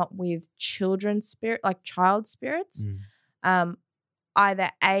often than not with children's spirit, like child spirits. Either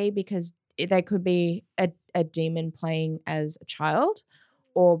A, because they could be a demon playing as a child,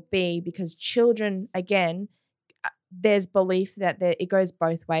 or B, because children, again, there's belief that it goes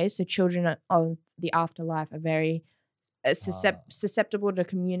both ways. So children of the afterlife are very susceptible to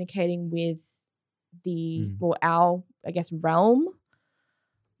communicating with our, I guess, realm.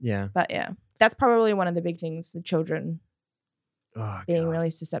 Yeah. But yeah, that's probably one of the big things, the children being really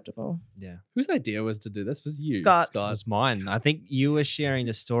susceptible. Yeah. Whose idea was to do this? Was you? Scott's. It was mine. I think you were sharing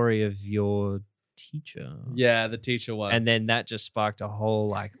the story of your teacher. Yeah, the teacher one. And then that just sparked a whole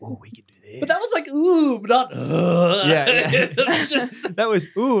we can do this. But that was like, ooh, not Yeah. It was just that was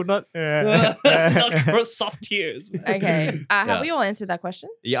not not soft tears. Okay. Have we all answered that question?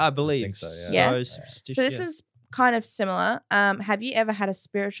 Yeah, I believe. I think so, yeah. Superstitious. So this is kind of similar. Have you ever had a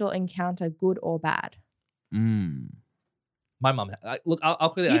spiritual encounter, good or bad? My mom. Look, I'll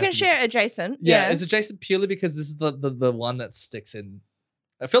quickly. You can share adjacent. Yeah, it's adjacent purely because this is the one that sticks in.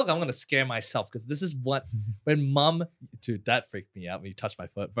 I feel like I'm gonna scare myself because this is what when mom, dude, that freaked me out when you touched my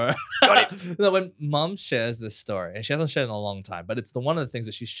foot, bro. Got it. When mom shares this story, and she hasn't shared in a long time, but it's one of the things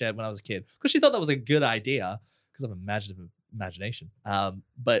that she shared when I was a kid because she thought that was a good idea because of imagination.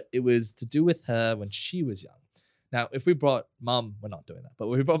 But it was to do with her when she was young. Now, if we brought mom, we're not doing that, but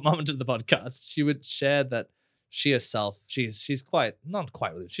when we brought mom into the podcast, she would share that she herself, she's quite not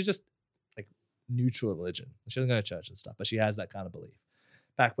quite religious. She's just like neutral religion. She doesn't go to church and stuff, but she has that kind of belief.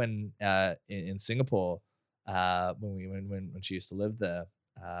 Back when in Singapore, when she used to live there,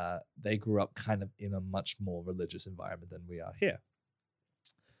 they grew up kind of in a much more religious environment than we are here.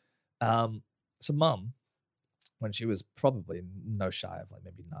 So mom, when she was probably no shy of like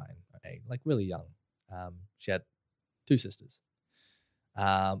maybe 9 or 8, like really young, she had 2 sisters.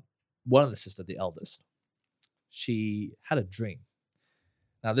 One of the sisters, the eldest, she had a dream.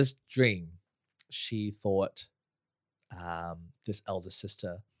 Now this dream, she thought this eldest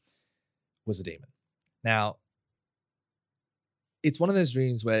sister was a demon. Now, it's one of those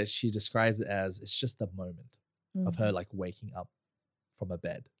dreams where she describes it as it's just the moment of her like waking up from a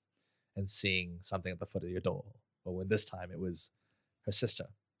bed and seeing something at the foot of your door. But when this time it was her sister.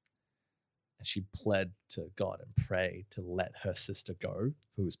 And she pled to God and prayed to let her sister go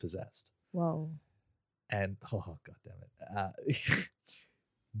who was possessed. Whoa. And, oh, God damn it.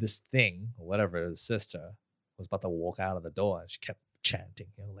 This thing, or whatever, the sister, was about to walk out of the door and she kept chanting,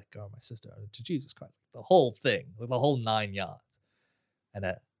 let go of my sister, to Jesus Christ. The whole thing, the whole 9 yards. And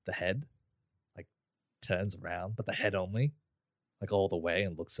the head, like, turns around, but the head only, like, all the way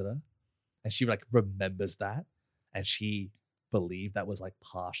and looks at her. And she, like, remembers that. And she believed that was, like,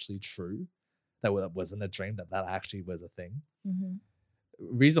 partially true. That wasn't a dream, that actually was a thing. Mm-hmm.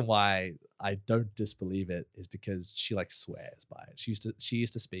 Reason why I don't disbelieve it is because she like swears by it. She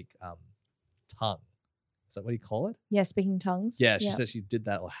used to speak tongue Is that what you call it? Yeah, speaking tongues. Yeah, she said she did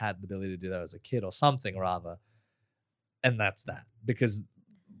that or had the ability to do that as a kid or something rather. And that's that. Because,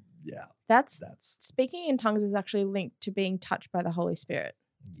 yeah, That's that's, speaking in tongues is actually linked to being touched by the Holy Spirit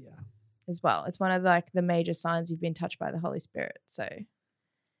yeah. as well. It's one of the major signs you've been touched by the Holy Spirit. So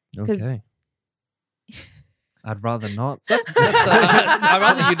 'Cause- Okay. I'd rather not. So I'd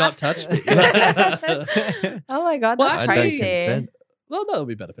rather you not touch me. oh my God, Well, that's I don't crazy. consent. Well, that'll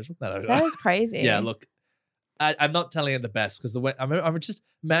be beneficial. No. That is crazy. Yeah, look, I'm not telling it the best because the way I would just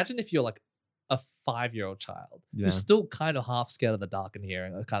imagine if you're like a 5-year-old child Yeah. who's still kind of half scared of the dark and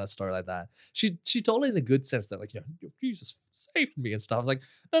hearing a kind of story like that. She told it in the good sense that like, Jesus saved me and stuff. I was like,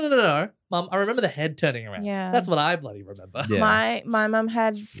 no, Mum, I remember the head turning around. Yeah. That's what I bloody remember. Yeah. My mum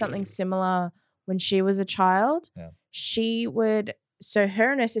had something similar when she was a child. Yeah. So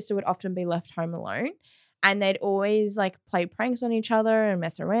her and her sister would often be left home alone, and they'd always like play pranks on each other and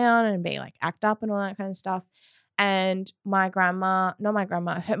mess around and be like act up and all that kind of stuff. And my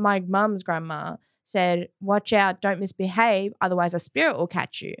mum's grandma said, "Watch out, don't misbehave, otherwise a spirit will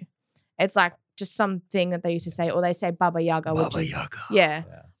catch you." It's like just something that they used to say, or they say Baba Yaga, which is yeah,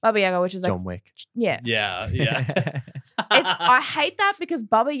 Baba Yaga, which is like John Wick. yeah. Yeah. I hate that because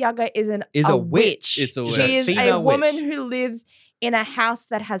Baba Yaga is a witch. It's a witch. She is a Female woman witch. who lives in a house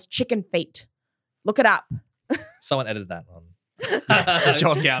that has chicken feet. Look it up. Someone edited that one.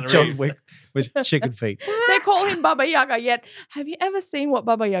 John Wick with chicken feet. They call him Baba Yaga, yet have you ever seen what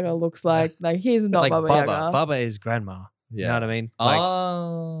Baba Yaga looks like? Like he's not Like Baba Yaga. Baba is grandma. You know what I mean? Like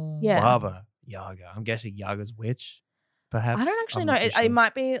Oh. Yeah. Baba Yaga. I'm guessing Yaga's witch, perhaps. I don't actually I'm know. not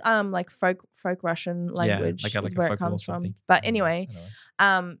too It sure. like folk Russian language like is a where it folklore comes sort of from. thing. But anyway,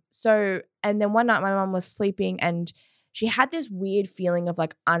 Anyway. so and then one night my mum was sleeping and she had this weird feeling of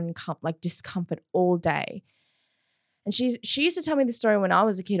like discomfort all day. And she used to tell me the story when I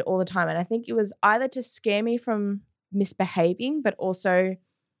was a kid all the time. And I think it was either to scare me from misbehaving, but also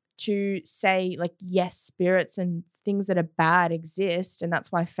to say like, yes, spirits and things that are bad exist. And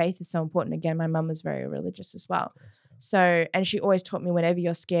that's why faith is so important. Again, my mum was very religious as well. So, and she always taught me whenever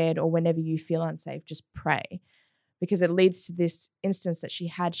you're scared or whenever you feel unsafe, just pray. Because it leads to this instance that she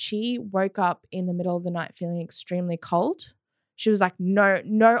had. She woke up in the middle of the night feeling extremely cold. She was like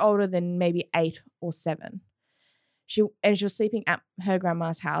no older than maybe 8 or 7. She was sleeping at her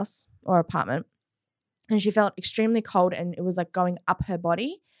grandma's house or apartment, and she felt extremely cold and it was like going up her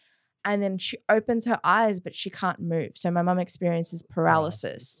body. And then she opens her eyes, but she can't move. So my mum experiences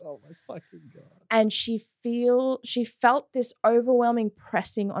paralysis. Oh my fucking God. And she felt this overwhelming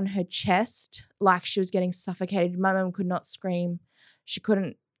pressing on her chest, like she was getting suffocated. My mum could not scream. She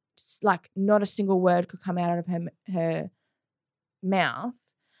couldn't, like, not a single word could come out of her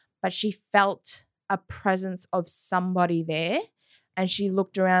mouth, but she felt a presence of somebody there. And she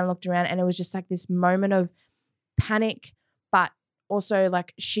looked around, and it was just like this moment of panic, but also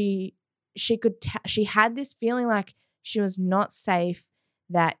like she had this feeling like she was not safe,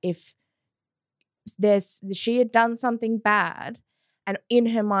 that if she had done something bad, and in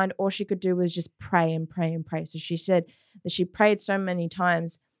her mind all she could do was just pray and pray and pray. So she said that she prayed so many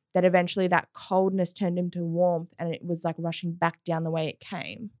times that eventually that coldness turned into warmth and it was like rushing back down the way it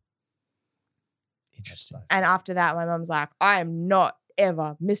came. Interesting. And after that, my mum's like, I am not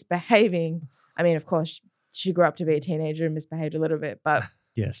ever misbehaving. I mean, of course, she grew up to be a teenager and misbehaved a little bit, but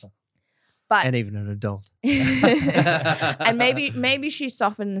Yes. But And even an adult. and maybe she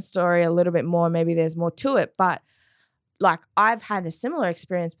softened the story a little bit more. Maybe there's more to it. But like I've had a similar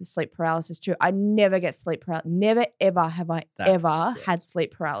experience with sleep paralysis too. I never get sleep paralysis. Never ever have I ever had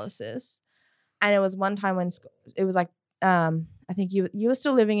sleep paralysis. And it was one time when it was like I think you were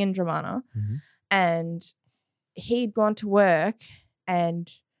still living in Dramana, Mhm. and he'd gone to work, and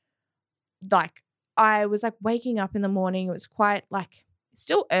like I was like waking up in the morning. It was quite like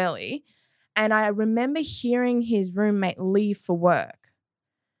still early. And I remember hearing his roommate leave for work.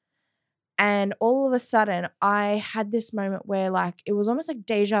 And all of a sudden, I had this moment where like it was almost like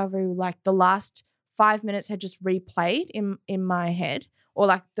deja vu, like the last 5 minutes had just replayed in my head, or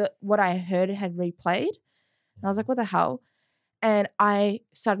like what I heard had replayed. And I was like, what the hell? And I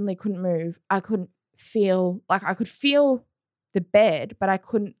suddenly couldn't move. I couldn't feel, like I could feel the bed, but I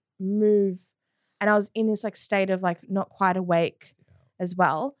couldn't move. And I was in this like state of like not quite awake as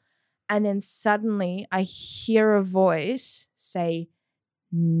well. And then suddenly I hear a voice say,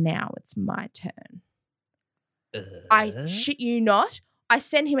 now it's my turn. I shit you not. I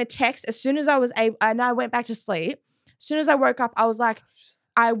sent him a text as soon as I was able, and I went back to sleep. As soon as I woke up, I was like,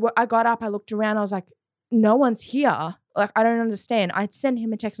 I got up, I looked around, I was like, no one's here. Like, I don't understand. I sent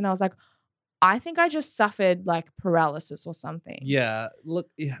him a text and I was like, I think I just suffered like paralysis or something. Yeah. Look,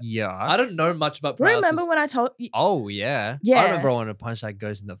 yeah. Yeah. I don't know much about paralysis. Remember when I told you? Oh yeah. Yeah. I remember I wanted to punch that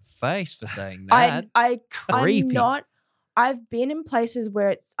ghost in the face for saying that. I'm Creepy. not. I've been in places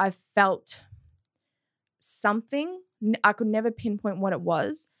where I've felt something. I could never pinpoint what it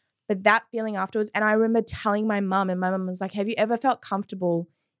was, but that feeling afterwards. And I remember telling my mum, and my mum was like, "Have you ever felt comfortable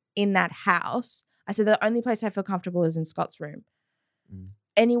in that house?" I said, "The only place I feel comfortable is in Scott's room.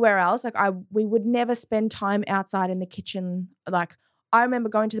 Anywhere else, like we would never spend time outside in the kitchen. Like I remember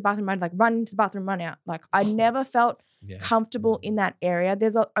going to the bathroom, I'd like run into the bathroom, run out. Like I never felt comfortable in that area.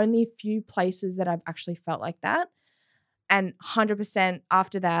 There's only a few places that I've actually felt like that. And 100%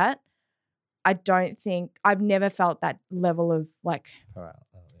 after that, I don't think I've never felt that level of like,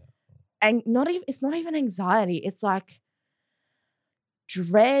 and it's not even anxiety. It's like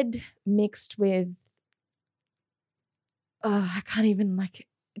dread mixed with, I can't even like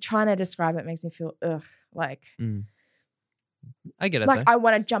trying to describe it makes me feel like. I get it. Like though. I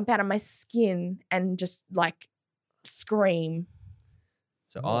want to jump out of my skin and just like scream.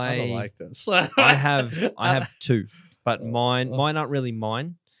 So I don't like this. I have two, but mine aren't really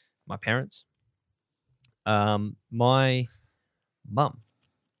mine. My parents. My mum,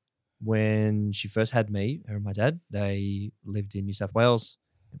 when she first had me, her and my dad, they lived in New South Wales,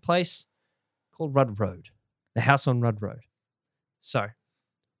 in a place called Rudd Road, the house on Rudd Road. So,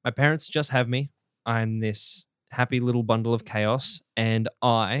 my parents just have me. I'm this happy little bundle of chaos, and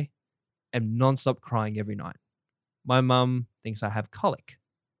I am nonstop crying every night. My mum thinks I have colic,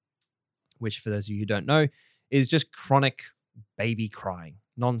 which, for those of you who don't know, is just chronic baby crying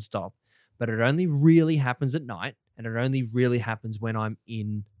nonstop. But it only really happens at night, and it only really happens when I'm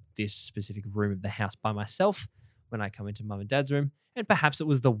in this specific room of the house by myself, when I come into mum and dad's room. And perhaps it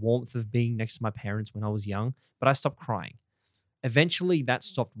was the warmth of being next to my parents when I was young, but I stopped crying. Eventually, that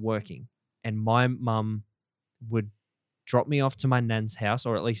stopped working, and my mum would drop me off to my nan's house,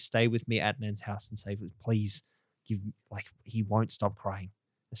 or at least stay with me at nan's house and say, please give, like, he won't stop crying.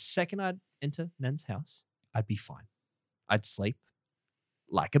 The second I'd enter nan's house, I'd be fine. I'd sleep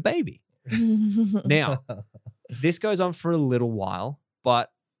like a baby. Now, this goes on for a little while,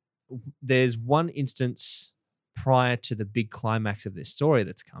 but there's one instance prior to the big climax of this story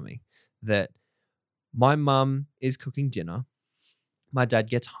that's coming that my mum is cooking dinner. My dad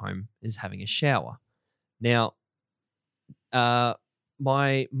gets home, is having a shower. Now,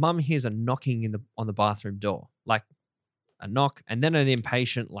 my mum hears a knocking on the bathroom door, like a knock, and then an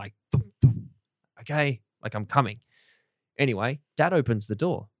impatient, like, thump, thump. Okay, like I'm coming. Anyway, dad opens the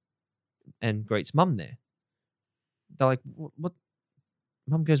door and greets mum there. They're like, what?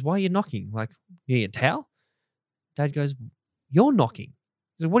 Mum goes, why are you knocking? Like, you need a towel? Dad goes, you're knocking.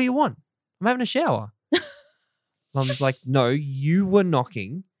 He goes, what do you want? I'm having a shower. Mum's like, no, you were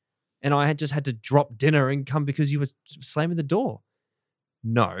knocking and I had to drop dinner and come because you were slamming the door.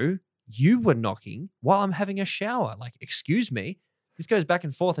 No, you were knocking while I'm having a shower. Like, excuse me. This goes back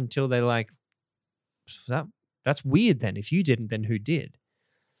and forth until they're like, that's weird then. If you didn't, then who did?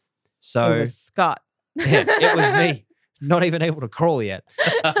 So it was Scott. Yeah, it was me. Not even able to crawl yet.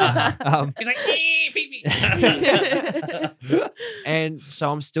 He's like, pee. And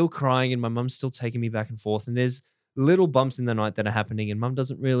so I'm still crying and my mum's still taking me back and forth. And there's little bumps in the night that are happening and mum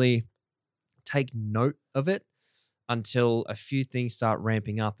doesn't really take note of it until a few things start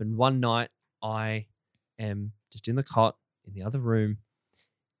ramping up. And one night I am just in the cot in the other room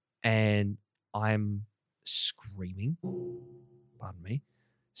and I'm screaming. Pardon me.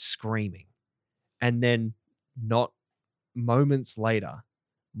 Screaming. And then not moments later,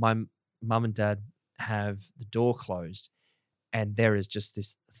 my mum and dad have the door closed and there is just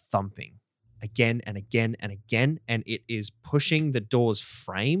this thumping again and again and again. And it is pushing the door's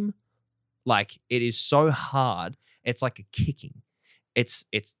frame. Like, it is so hard. It's like a kicking. It's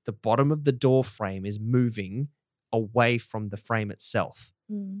the bottom of the door frame is moving away from the frame itself.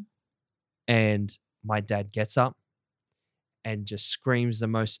 And my dad gets up and just screams the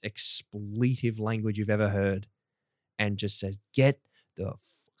most expletive language you've ever heard and just says, get the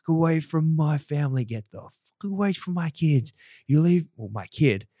fuck away from my family. Get the fuck away from my kids. My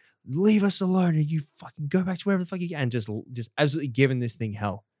kid, leave us alone and you fucking go back to wherever the fuck you can. And just absolutely giving this thing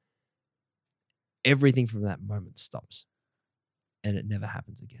hell. Everything from that moment stops and it never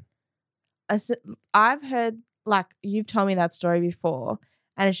happens again. I've heard, like, you've told me that story before.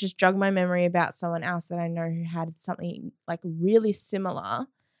 And it's just jogged my memory about someone else that I know who had something like really similar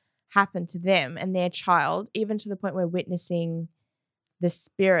happen to them and their child, even to the point where witnessing the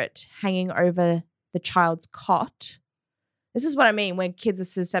spirit hanging over the child's cot. This is what I mean when kids are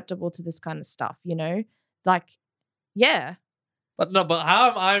susceptible to this kind of stuff, you know? Like, yeah. But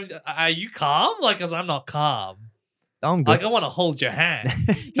how am I? Are you calm? Like, cause I'm not calm. I'm Like, good. I want to hold your hand.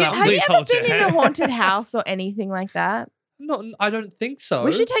 Can Yeah, I have you please ever hold your been in a hand? haunted house or anything like that? No, I don't think so.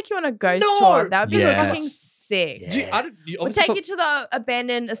 We should take you on a ghost No! tour. That would be Yes. fucking sick. Do you, I don't, you We'll obviously take you to the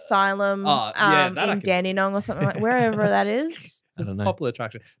abandoned asylum Oh, yeah, that I in can do. Dandenong or something like wherever that is. I It's don't a know. popular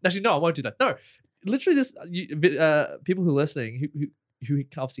attraction. Actually, no, I won't do that. No, literally, this people who are listening who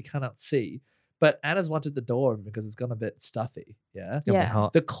obviously cannot see, but Anna's wanted the door open because it's gone a bit stuffy. Yeah. It's gonna be Yeah.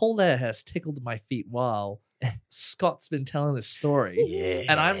 hot. The cold air has tickled my feet while Scott's been telling this story, Yeah.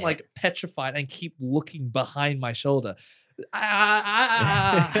 and I'm like petrified and keep looking behind my shoulder.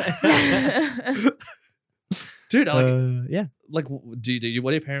 Dude, Yeah. like, what do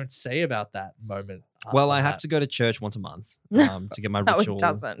your parents say about that moment? Well, after I have that? to go to church once a month to get my No, it ritual.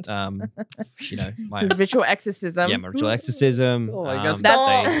 doesn't. My His ritual exorcism. yeah, my ritual exorcism. Oh my God,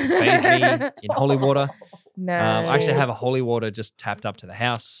 They bathe me in holy water. No. I actually have a holy water just tapped up to the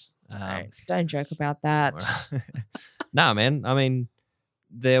house. Don't joke about that. Nah, man. I mean,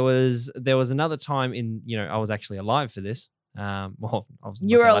 there was another time I was actually alive for this. Well, I was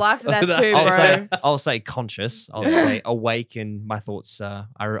You were alive for that too, bro. I'll say conscious. I'll say awake, and my thoughts.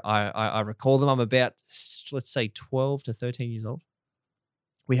 I recall them. I'm about, let's say, 12 to 13 years old.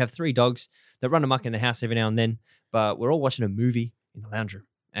 We have 3 dogs that run amok in the house every now and then, but we're all watching a movie in the lounge room,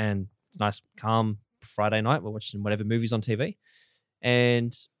 and it's nice, calm Friday night. We're watching whatever movies on TV,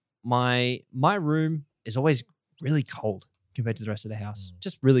 and my room is always really cold compared to the rest of the house.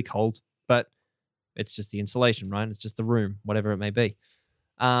 Just really cold, but it's just the insulation, right? It's just the room, whatever it may be.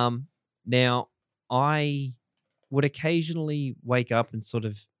 Now, I would occasionally wake up and sort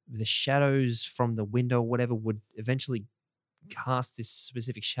of the shadows from the window, whatever, would eventually cast this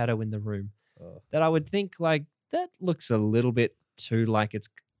specific shadow in the room that I would think like, that looks a little bit too like it's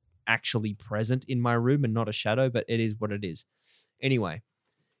actually present in my room and not a shadow, but it is what it is. Anyway,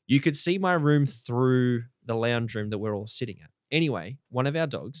 you could see my room through the lounge room that we're all sitting at. Anyway, one of our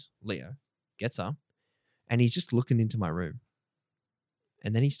dogs, Leo, gets up and he's just looking into my room.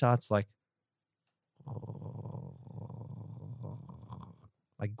 And then he starts like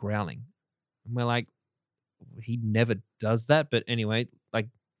growling. And we're like, he never does that. But anyway, like,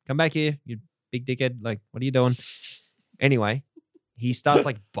 come back here, you big dickhead. Like, what are you doing? Anyway, he starts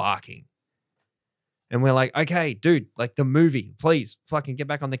like barking. And we're like, okay, dude, like the movie, please fucking get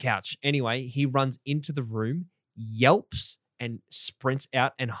back on the couch. Anyway, he runs into the room, yelps, and sprints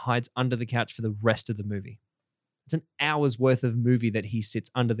out and hides under the couch for the rest of the movie. It's an hour's worth of movie that he sits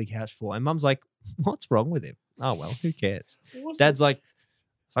under the couch for. And Mum's like, what's wrong with him? Oh, well, who cares? Dad's like,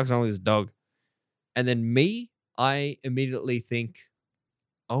 what's wrong with this dog? And then me, I immediately think,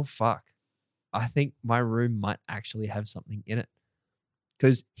 oh, fuck. I think my room might actually have something in it.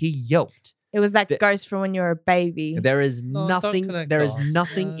 Because he yelped. It was that ghost from when you were a baby. There is No, don't nothing. connect There is dots.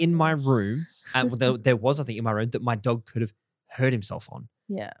 nothing in my room. There was nothing in my room that my dog could have hurt himself on.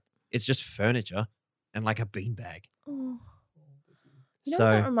 Yeah. It's just furniture and like a beanbag. Oh. You know So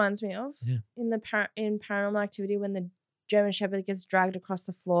what that reminds me of? Yeah. In Paranormal Activity, when the German Shepherd gets dragged across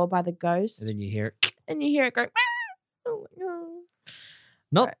the floor by the ghost, and then you hear it. and you hear it go. Oh my god!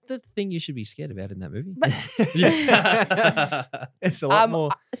 Not Right. the thing you should be scared about in that movie. But- Yeah. It's a lot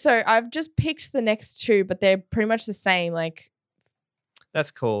more. So I've just picked the next 2, but they're pretty much the same. Like,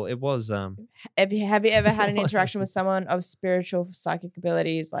 That's cool. It was. have you ever had an What was interaction it? with someone of spiritual psychic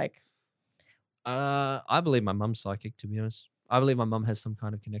abilities? Like, I believe my mum's psychic. To be honest, I believe my mum has some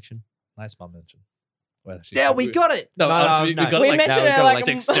kind of connection. Nice mum mention. Well, she's Yeah, probably- we got it. No, honestly, we got it We like, mentioned we it got like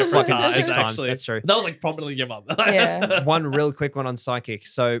 6 a- different fucking times. 6 times. Actually. That's true. That was like prominently your mum. Yeah. One real quick one on psychic.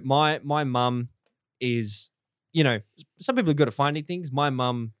 So my mum is, some people are good at finding things. My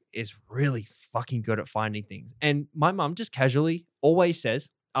mum is really fucking good at finding things. And my mum just casually always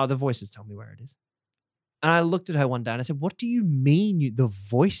says, oh, the voices tell me where it is. And I looked at her one day and I said, what do you mean the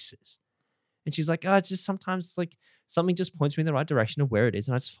voices? And she's like, oh, it's just sometimes like something just points me in the right direction of where it is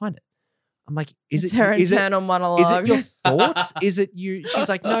and I just find it. I'm like, it's her internal monologue. is it your thoughts? Is it you? She's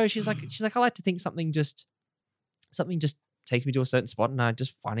like, no. She's like, I like to think something just takes me to a certain spot and I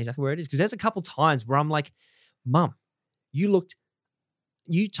just find exactly where it is. Because there's a couple times where I'm like, Mum, you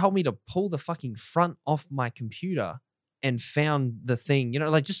told me to pull the fucking front off my computer and found the thing,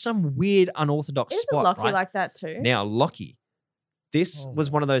 like just some weird unorthodox Isn't spot. Lockie right? like that too? Now, Lockie, this Oh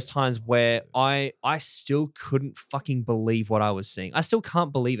was my one of those times where I still couldn't fucking believe what I was seeing. I still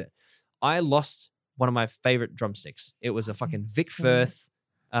can't believe it. I lost one of my favorite drumsticks. It was a fucking Vic Sick. Firth.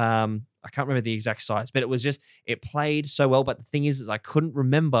 I can't remember the exact size, but it played so well. But the thing is I couldn't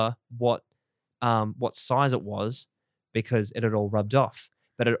remember what size it was because it had all rubbed off.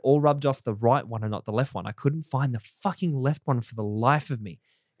 but it all rubbed off the right one and not the left one. I couldn't find the fucking left one for the life of me.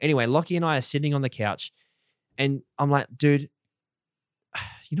 Anyway, Lockie and I are sitting on the couch and I'm like, dude,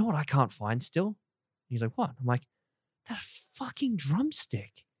 you know what I can't find still? He's like, what? I'm like, that fucking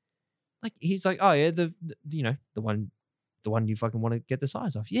drumstick. Like, he's like, oh yeah, the one you fucking want to get the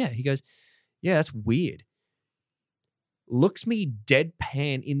size off. Yeah. He goes, yeah, that's weird. Looks me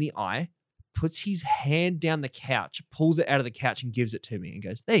deadpan in the eye, puts his hand down the couch, pulls it out of the couch and gives it to me and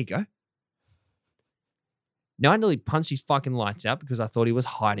goes, there you go. Now I nearly punched his fucking lights out because I thought he was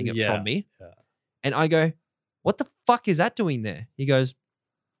hiding it from me. Yeah. And I go, what the fuck is that doing there? He goes,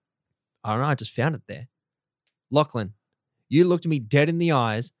 I don't know, I just found it there. Lachlan, you looked me dead in the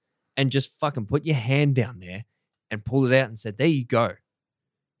eyes and just fucking put your hand down there and pulled it out and said, there you go.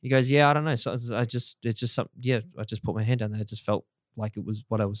 He goes, yeah, I don't know. So I just put my hand down there. It just felt like it was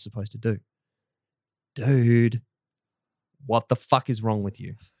what I was supposed to do. Dude, what the fuck is wrong with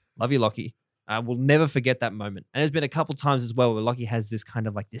you? Love you, Lockie. I will never forget that moment. And there's been a couple times as well where Lockie has this kind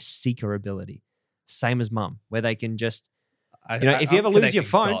of like this seeker ability, same as mum, where they can just, if you ever lose your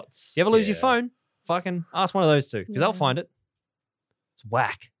phone, your phone, fucking ask one of those two because they'll find it. It's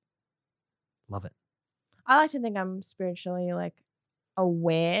whack. Love it. I like to think I'm spiritually like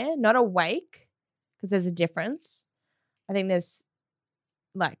aware, not awake, because there's a difference. I think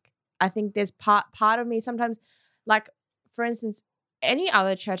there's part of me sometimes, like, for instance, any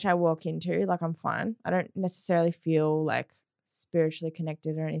other church I walk into, like, I'm fine. I don't necessarily feel like spiritually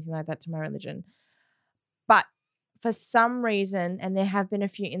connected or anything like that to my religion. But for some reason, and there have been a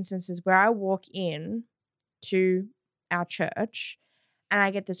few instances where I walk in to our church and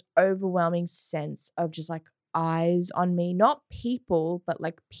I get this overwhelming sense of just like eyes on me, not people, but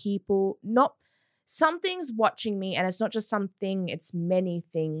like people, not something's watching me. And it's not just something, it's many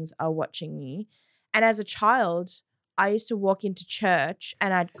things are watching me. And as a child, I used to walk into church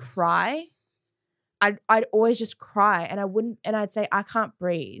and I'd cry. I'd always just cry and I'd say, I can't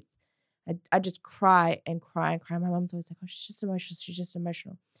breathe. I'd just cry and cry and cry. My mom's always like, oh, she's just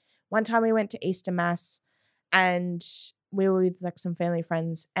emotional. One time we went to Easter Mass and we were with like some family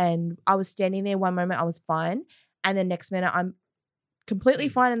friends and I was standing there one moment, I was fine. And the next minute I'm completely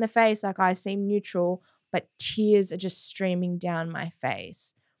fine in the face. Like I seem neutral, but tears are just streaming down my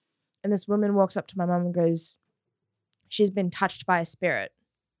face. And this woman walks up to my mom and goes, she's been touched by a spirit.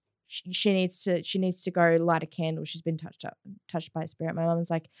 She needs to go light a candle. She's been touched by a spirit. My mom's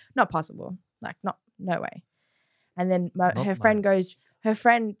like, not possible. Like, no way. And then her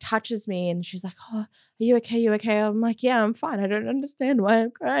friend touches me and she's like, oh, are you okay? You okay? I'm like, yeah, I'm fine. I don't understand why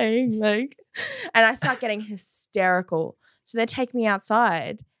I'm crying. Like, and I start getting hysterical. So they take me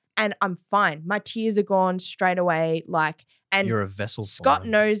outside and I'm fine. My tears are gone straight away. Like, and you're a vessel. Scott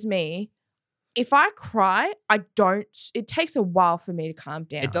knows me. If I cry, it takes a while for me to calm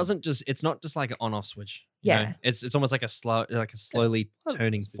down. It's not just like an on-off switch. Yeah. Know? It's almost like a slowly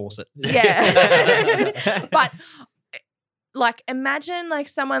turning faucet. Yeah. But like, imagine like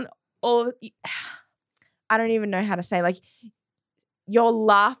someone, or I don't even know how to say, like, you're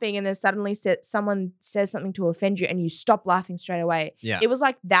laughing and then suddenly someone says something to offend you and you stop laughing straight away. Yeah. It was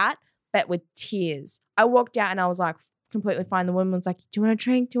like that, but with tears. I walked out and I was like, completely fine. The woman was like, do you want a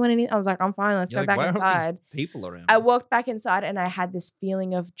drink? Do you want anything? I was like, I'm fine. Let's go back inside. People around. I walked back inside and I had this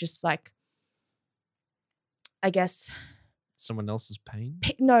feeling of just like, I guess. Someone else's pain?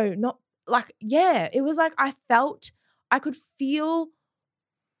 No, not like, yeah. It was like I could feel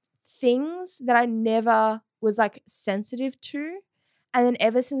things that I never was like sensitive to. And then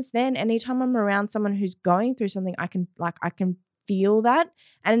ever since then, anytime I'm around someone who's going through something, I can feel that.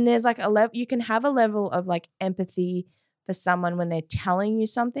 And there's like you can have a level of like empathy for someone when they're telling you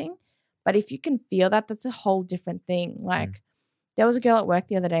something, but if you can feel that, that's a whole different thing. Like there was a girl at work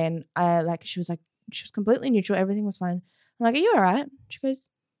the other day and she was completely neutral, everything was fine. I'm like, are you all right? She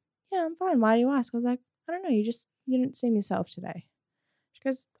goes, yeah, I'm fine. Why do you ask? I was like, I don't know, you didn't seem yourself today. She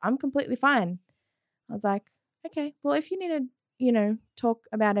goes, I'm completely fine. I was like, okay, well, if you need to talk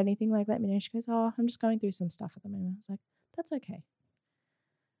about anything, like, let me know. She goes, oh, I'm just going through some stuff at the moment. I was like, that's okay.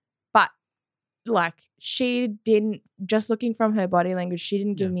 But like, she didn't, just looking from her body language, she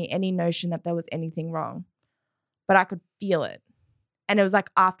didn't give me any notion that there was anything wrong, but I could feel it. And it was like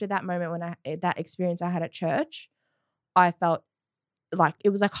after that moment when that experience I had at church, I felt like it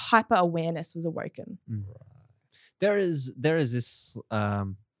was like hyper awareness was awoken. There is this,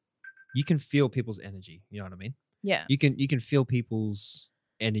 you can feel people's energy. You know what I mean? Yeah. You can feel people's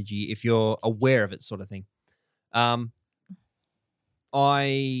energy if you're aware of it, sort of thing.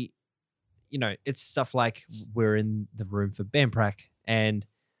 It's stuff like we're in the room for band prac and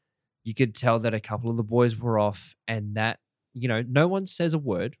you could tell that a couple of the boys were off and that you know, no one says a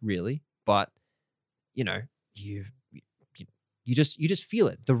word really, but you know, you just feel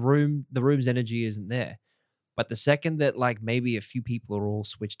it. The room's energy isn't there. But the second that like maybe a few people are all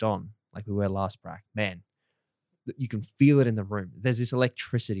switched on, like we were last prac, man, you can feel it in the room. There's this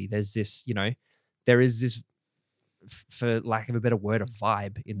electricity. There's this, you know, there is this, for lack of a better word, a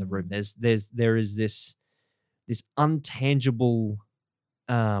vibe in the room. There is this untangible,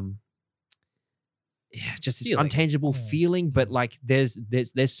 just this Feeling. untangible feeling. But like there's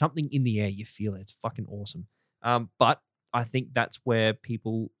something in the air. You feel it. It's fucking awesome. But I think that's where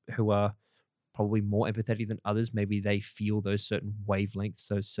people who are probably more empathetic than others, maybe they feel those certain wavelengths,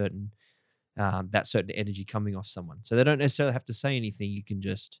 those certain that certain energy coming off someone. So they don't necessarily have to say anything. You can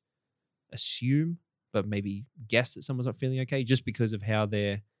just assume, but maybe guess that someone's not feeling okay just because of how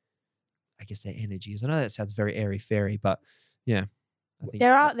their energy is. I know that sounds very airy-fairy, but yeah. I think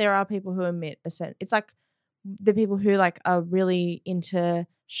There are people who emit a certain. It's like the people who like are really into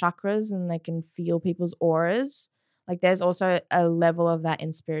chakras and they can feel people's auras. Like there's also a level of that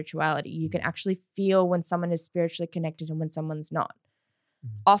in spirituality. You can actually feel when someone is spiritually connected and when someone's not.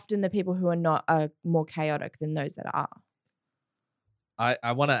 Often the people who are not are more chaotic than those that are.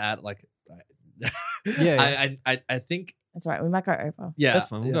 I want to add like, Yeah. I think That's right. We might go over. yeah, That's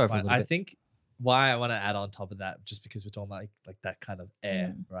fine. We'll go that's over a fine. little I bit. think why I want to add on top of that, just because we're talking about like that kind of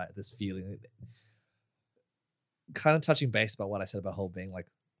air, right? This feeling, kind of touching base about what I said about whole being like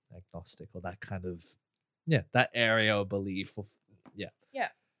agnostic or that kind of that area of belief. Yeah.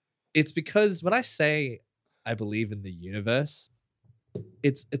 It's because when I say I believe in the universe,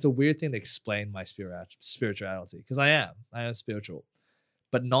 it's a weird thing to explain my spirituality because I am spiritual,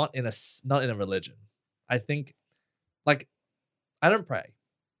 but not in a religion. I think like I don't pray,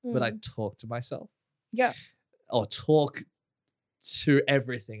 but I talk to myself. Yeah. Or talk to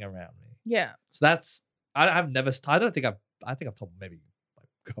everything around me. Yeah. So that's I think I've told maybe my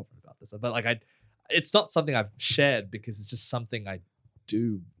girlfriend about this, but like it's not something I've shared because it's just something I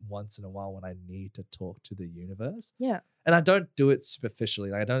do once in a while when I need to talk to the universe. Yeah. And I don't do it superficially.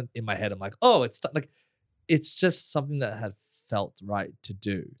 Like I don't in my head. I'm like, oh, it's just something that had felt right to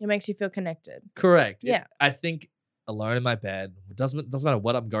do. It makes you feel connected. Correct. Yeah. I think alone in my bed, it doesn't matter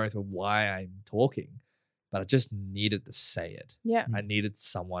what I'm going through, why I'm talking, but I just needed to say it. Yeah. I needed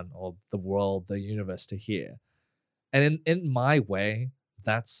someone or the world, the universe to hear. And in my way,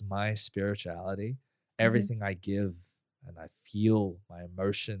 that's my spirituality. Everything I give and I feel, my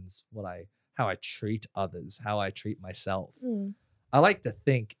emotions, how I treat others, how I treat myself. I like to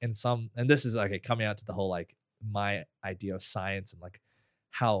think and this is like coming out to the whole like my idea of science and like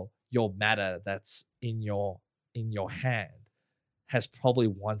how your matter that's in your hand has probably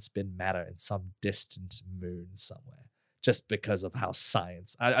once been matter in some distant moon somewhere, just because of how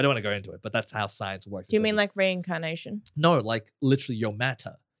science. I don't want to go into it, but that's how science works. Do you mean like reincarnation? No, like literally your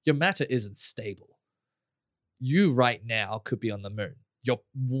matter. Your matter isn't stable. You right now could be on the moon. Your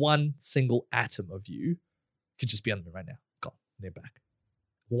one single atom of you could just be on the moon right now. Gone, near back.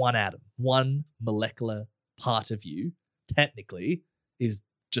 One atom, one molecular part of you, technically, is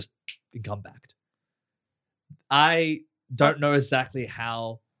just come back. I don't know exactly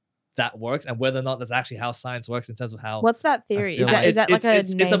how that works and whether or not that's actually how science works in terms of how. What's that theory? feel Is that like a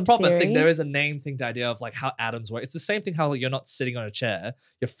it's a named proper theory? thing. There is a name thing, the idea of like how atoms work. It's the same thing how you're not sitting on a chair,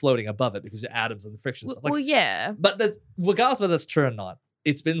 you're floating above it because your atoms and the friction stuff. Like, Well, yeah. but regardless of whether that's true or not,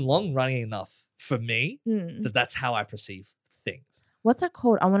 it's been long running enough for me that that's how I perceive things. What's that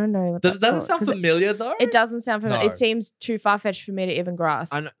called? I want to know what Does that's that sound called, 'cause familiar though? It doesn't sound familiar. No. It seems too far-fetched for me to even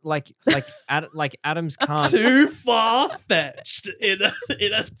grasp. I know, like atoms can't. Too far fetched in a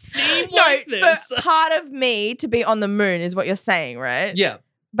theme No, like this. for part of me to be on the moon is what you're saying, right? Yeah,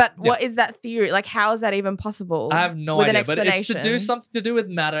 But Yeah. what is that theory? Like, how is that even possible? I have no with an idea, but it's to do explanation? something to do with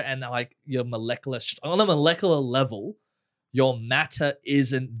matter and like your molecular on a molecular level, your matter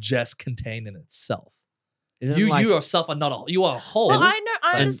isn't just contained in itself. Isn't You like, yourself are not you are a whole. Well, I know,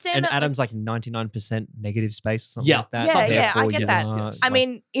 I and, understand and that. atoms like 99% negative space or something Yeah. like that. Yeah, So yeah, I therefore get you that. are, Yes. I like-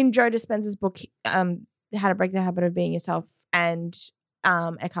 mean, in Joe Dispenza's book, How to Break the Habit of Being Yourself, and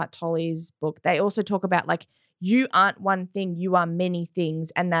Eckhart Tolle's book, they also talk about like you aren't one thing, you are many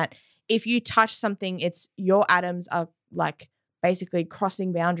things, and that if you touch something, it's your atoms are like basically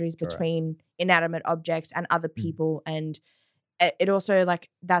crossing boundaries Correct. between inanimate objects and other people, and it also like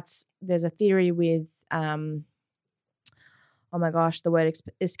there's a theory with oh my gosh, the word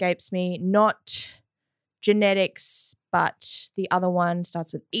escapes me, not genetics, but the other one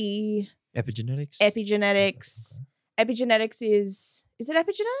starts with E. epigenetics. Epigenetics. Epigenetics is it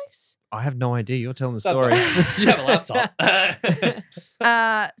epigenetics? I have no idea. You're telling the That's story. fine. You have a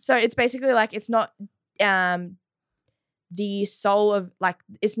laptop. So it's basically like it's not the soul of like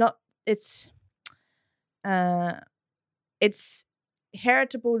it's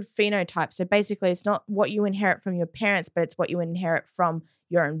heritable phenotype. So basically it's not what you inherit from your parents, but it's what you inherit from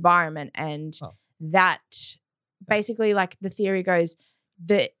your environment. And that basically, like the theory goes,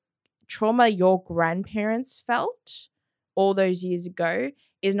 the trauma your grandparents felt all those years ago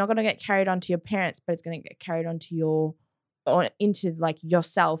is not going to get carried on to your parents, but it's going to get carried on to into like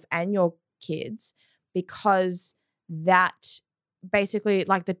yourself and your kids, because that basically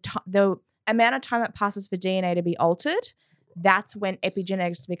like the amount of time that passes for DNA to be altered, that's when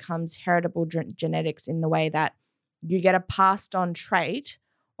epigenetics becomes heritable genetics, in the way that you get a passed on trait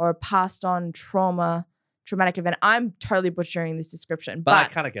or a passed on traumatic event. I'm totally butchering this description, But I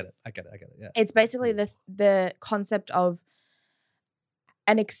kind of get it. I get it. Yeah. it's basically the concept of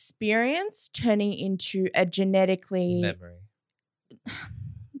an experience turning into a genetically Memory.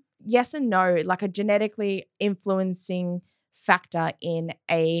 yes and no, like a genetically influencing factor in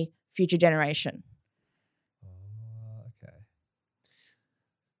a future generation. Okay.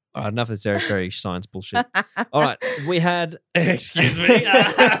 All right, enough of this very, very science bullshit. All right, we had. Excuse me.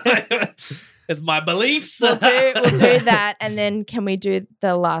 It's my beliefs. We'll do that, and then can we do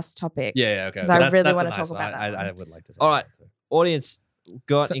the last topic? Yeah, okay. 'Cause I That's- really that's a wanna nice talk one. about that I one. would like to talk All about right. that too. Audience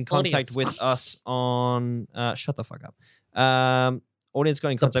got So in contact audience. with us on. Shut the fuck up. Audience got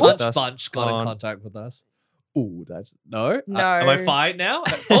in The contact with Punch us. Bunch got in on- contact with us. Ooh, that's no. No. Am I fine now?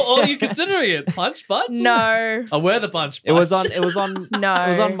 Are you considering it? Punch Bunch? No, Oh, we're the Punch Bunch. It was on. It was on. no. It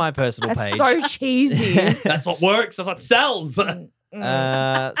was on my personal That's page. so cheesy. That's what works. That's what sells.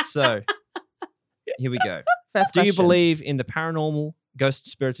 So here we go. First Do you question. believe in the paranormal,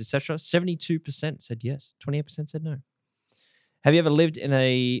 ghosts, spirits, etc.? 72% said yes. 28% said no. Have you ever lived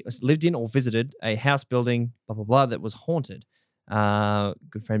in or visited a house, building, blah blah blah, that was haunted?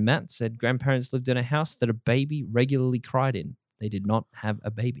 Good friend Matt said grandparents lived in a house that a baby regularly cried in. They did not have a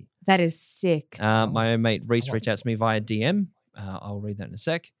baby. That is sick. My mate Reese want reached out to me via DM. I'll read that in a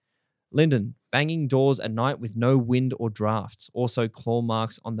sec. Lyndon, banging doors at night with no wind or drafts. Also claw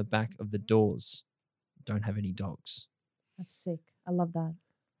marks on the back of the doors. Don't have any dogs. That's sick. I love that.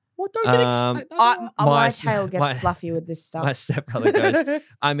 What don't get excited? My My tail gets my- fluffy with this stuff. My stepbrother goes,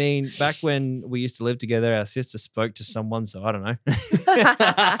 I mean, back when we used to live together, our sister spoke to someone, so I don't know.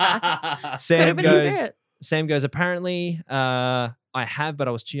 Could Sam have been a goes, spirit. Sam goes, apparently I have, but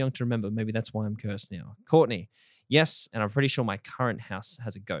I was too young to remember. Maybe that's why I'm cursed now. Courtney, yes, and I'm pretty sure my current house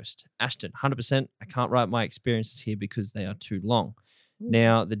has a ghost. Ashton, 100%. I can't write my experiences here because they are too long.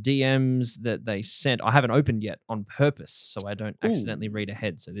 Now, the DMs that they sent, I haven't opened yet on purpose, so I don't accidentally read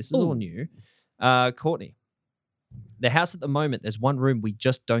ahead. So this is all new. Courtney, the house at the moment, there's one room we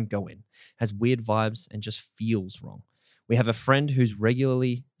just don't go in. Has weird vibes and just feels wrong. We have a friend who's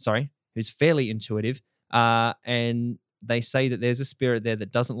fairly intuitive, and they say that there's a spirit there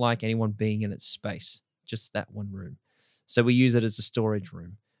that doesn't like anyone being in its space, just that one room. So we use it as a storage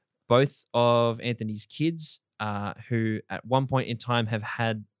room. Both of Anthony's kids, who at one point in time have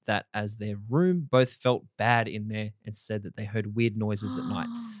had that as their room, both felt bad in there and said that they heard weird noises at night,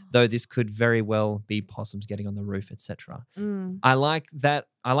 though this could very well be possums getting on the roof, etc. I like that.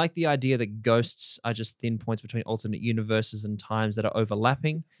 I like the idea that ghosts are just thin points between alternate universes and times that are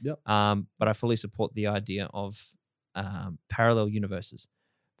overlapping. Yep. But I fully support the idea of parallel universes.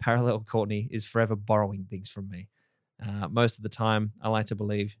 Parallel Courtney is forever borrowing things from me. Most of the time, I like to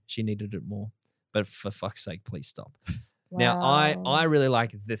believe she needed it more. But for fuck's sake, please stop. Now, I really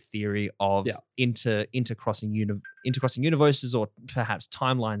like the theory of intercrossing universes, or perhaps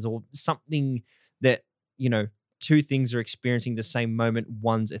timelines, or something that, two things are experiencing the same moment.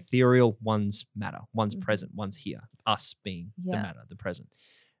 One's ethereal, one's matter. One's present, one's here. Us being the matter, the present.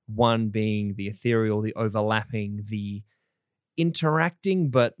 One being the ethereal, the overlapping, the interacting,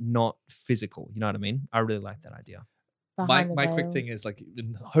 but not physical. You know what I mean? I really like that idea. My quick thing is like,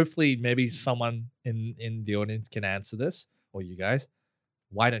 hopefully maybe someone in the audience can answer this, or you guys.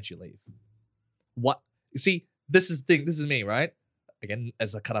 Why don't you leave? What? See, this is me, right? Again,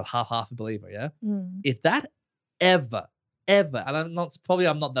 as a kind of half believer, yeah? If that ever, and I'm not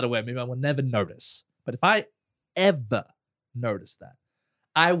that aware, maybe I will never notice, but if I ever notice that,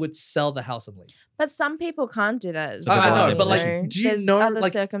 I would sell the house and leave. But some people can't do that. I know, but like, do you there's know, other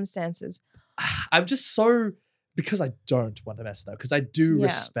like, circumstances? I'm just so, because I don't want to mess with that, because I do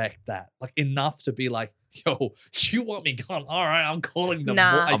respect that, like, enough to be like, yo, you want me gone? All right, I'm calling them.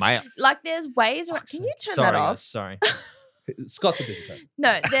 Nah. Oh, mate. Like there's ways. Can you turn Sorry, that off? guys, sorry. Scott's a busy person.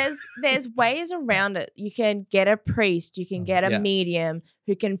 No, there's ways around it. You can get a priest, you can get a medium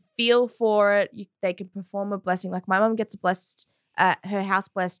who can feel for it. They can perform a blessing. Like my mom gets blessed, her house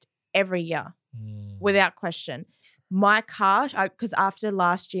blessed every year without question. my car, because after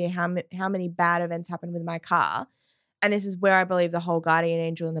last year, how many bad events happened with my car, and this is where I believe the whole guardian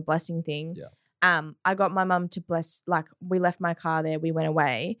angel and the blessing thing. Yeah. I got my mum to bless, like we left my car there, we went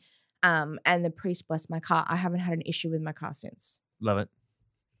away, and the priest blessed my car. I haven't had an issue with my car since. Love it.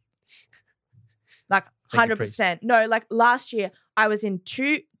 Like Thank you, priest. 100%. No, like last year I was in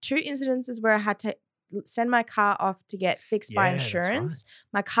two incidences where I had to send my car off to get fixed by Yeah, that's insurance.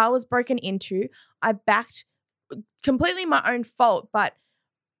 My car was broken into. I backed, completely my own fault, but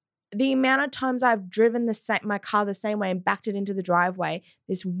the amount of times I've driven my car the same way and backed it into the driveway,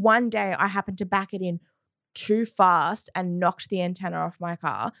 this one day I happened to back it in too fast and knocked the antenna off my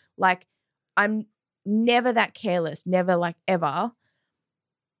car. Like, I'm never that careless, never, like, ever.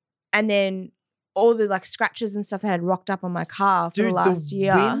 And then all the like scratches and stuff that had rocked up on my car for the last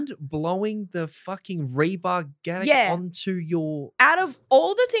year. Wind blowing the fucking rebar gattic onto your. Out of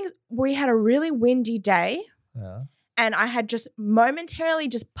all the things, we had a really windy day. Yeah. And I had just momentarily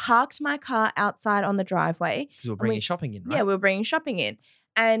just parked my car outside on the driveway. Because we're bringing shopping in, right? Yeah, we were bringing shopping in.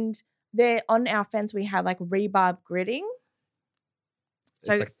 And there on our fence, we had like rebar gridding.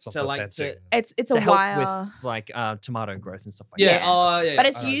 So it's like some sort of like fencing. it's to a help wire. with like tomato growth and stuff like Yeah. that. Oh, yeah. But I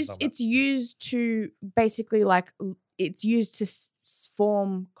it's know what you're used. talking It's used to basically like it's used to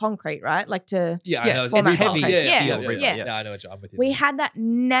form concrete, right? Like to Yeah, Yeah, I know. form it's a heavy concrete. steel Yeah, rebar, yeah. Yeah, I know. I'm with you. We had that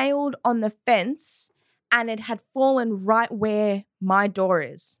nailed on the fence, and it had fallen right where my door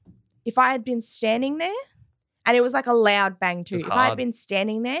is. If I had been standing there, and it was like a loud bang too. was If I had hard. been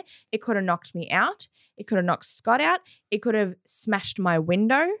standing there, it could have knocked me out. It could have knocked Scott out. It could have smashed my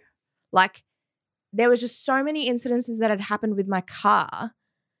window. Like, there was just so many incidences that had happened with my car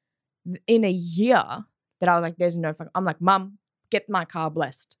in a year that I was like, there's no I'm like, Mum, get my car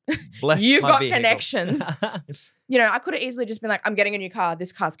blessed. Bless You've my got vehicle. connections. You know, I could have easily just been like, I'm getting a new car.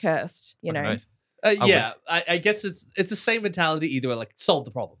 This car's cursed, you know. Fucking oath. Yeah, I guess it's the same mentality either way. Like, solve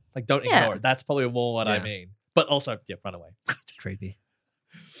the problem. Like, don't Yeah. ignore it. That's probably more what I Yeah. mean. But also, yeah, run away. Creepy.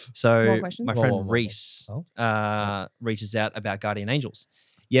 More So questions? my More, friend more, more. Reese Oh. reaches out about guardian angels.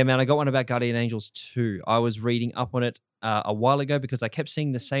 Yeah, man, I got one about guardian angels too. I was reading up on it a while ago because I kept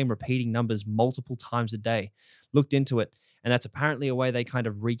seeing the same repeating numbers multiple times a day. Looked into it, and that's apparently a way they kind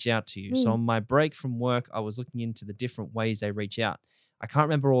of reach out to you. So on my break from work, I was looking into the different ways they reach out. I can't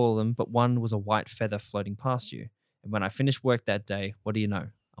remember all of them, but one was a white feather floating past you. And when I finished work that day, what do you know?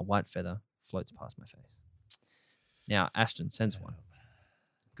 A white feather floats past my face. Now, Ashton sends one.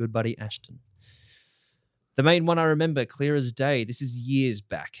 Good buddy Ashton. The main one I remember clear as day. This is years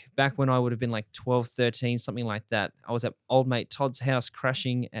back when I would have been like 12, 13, something like that. I was at old mate Todd's house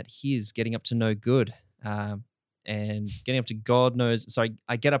crashing at his, getting up to no good. And getting up to God knows. So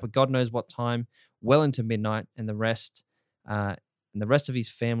I get up at God knows what time, well into midnight, and the rest of his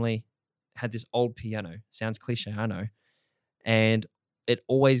family had this old piano. Sounds cliche, I know. And it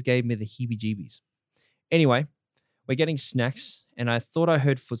always gave me the heebie-jeebies. Anyway, we're getting snacks, and I thought I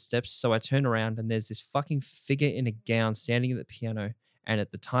heard footsteps, so I turn around, and there's this fucking figure in a gown standing at the piano. And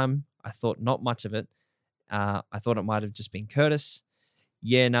at the time, I thought not much of it. I thought it might have just been Curtis.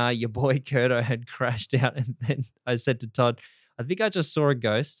 Yeah, nah, your boy Curto had crashed out. And then I said to Todd, I think I just saw a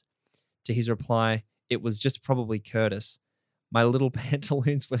ghost. To his reply, it was just probably Curtis. My little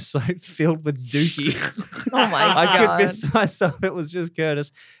pantaloons were so filled with dookie. Oh my I God. convinced myself it was just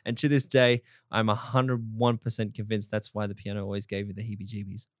Curtis. And to this day, I'm 101% convinced that's why the piano always gave me the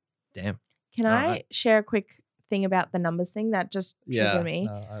heebie-jeebies. Damn. Can All I right. share a quick thing about the numbers thing that just triggered Yeah. me?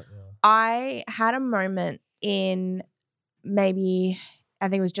 Yeah. I had a moment in maybe, I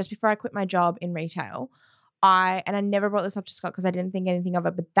think it was just before I quit my job in retail. I never brought this up to Scott because I didn't think anything of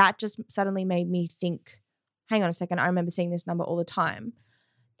it, but that just suddenly made me think, hang on a second, I remember seeing this number all the time.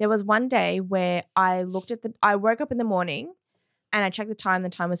 There was one day where I woke up in the morning and I checked the time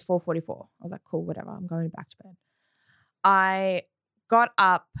was 4:44. I was like, cool, whatever, I'm going back to bed. I got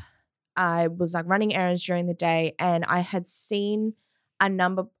up, I was like running errands during the day, and I had seen a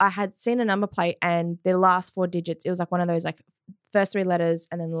number plate, and the last 4 digits, it was like one of those like first 3 letters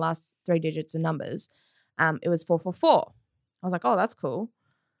and then the last 3 digits of numbers. It was 444. I was like, oh, that's cool.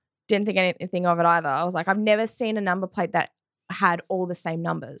 Didn't think anything of it either. I was like, I've never seen a number plate that had all the same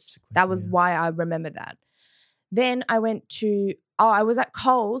numbers. That was why I remember that. Then I I was at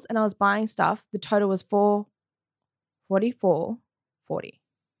Coles and I was buying stuff. The total was 444.40.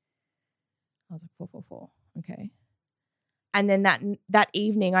 I was like, 444. Okay. And then that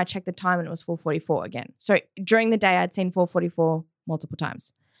evening I checked the time and it was 4:44 again. So during the day I'd seen 4:44 multiple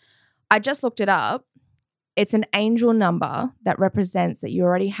times. I just looked it up. It's an angel number that represents that you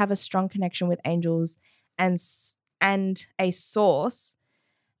already have a strong connection with angels and a source,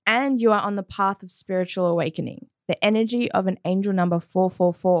 and you are on the path of spiritual awakening. The energy of an angel number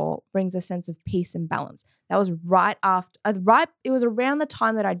 444 brings a sense of peace and balance. That was right after, it was around the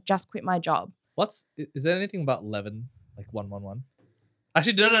time that I just quit my job. Is there anything about 11, like 111?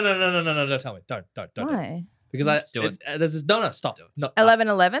 Actually, no, tell me. Don't. Why? Because Do it. there's this, no, stop. No,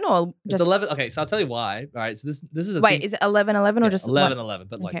 1111 or it's just 11. Okay, so I'll tell you why. All right, so this is a wait, thing. is it 1111 or Yeah, just 11,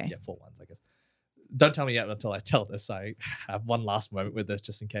 but like, Okay. yeah, 4 ones, I guess. Don't tell me yet until I tell this. I have one last moment with this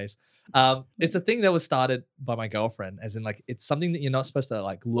just in case. It's a thing that was started by my girlfriend, as in like it's something that you're not supposed to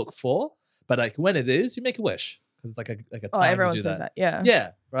like look for, but like when it is, you make a wish because it's like a Oh, time everyone to do says that. that. Yeah.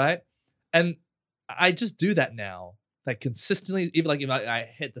 Yeah, right. And I just do that now, like consistently. Even like if I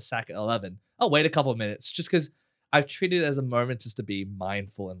hit the sack at 11, I'll wait a couple of minutes just because I've treated it as a moment just to be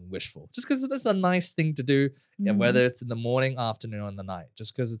mindful and wishful, just because it's a nice thing to do. Yeah, Mhm. whether it's in the morning, afternoon, or in the night,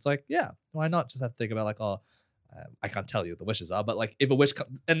 just because it's like, yeah, why not just have to think about like, I can't tell you what the wishes are, but like if a wish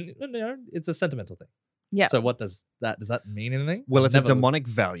comes, and you know, it's a sentimental thing. Yeah. So what does that mean anything? Well, it's a Never- demonic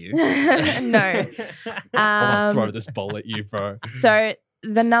value. No. I want to throw Um, this bowl at you, bro. So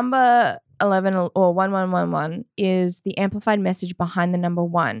the number 11 or 1111 is the amplified message behind the number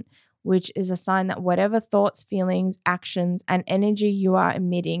 1, which is a sign that whatever thoughts, feelings, actions, and energy you are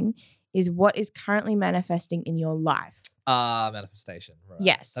emitting is what is currently manifesting in your life. Manifestation. Right.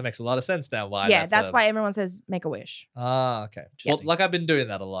 Yes. That makes a lot of sense now. Why? Yeah, that's why everyone says make a wish. Okay. Yeah. Well, like I've been doing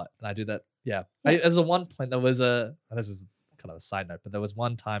that a lot, and I do that. Yeah. Yeah. As a one point, there was and this is kind of a side note, but there was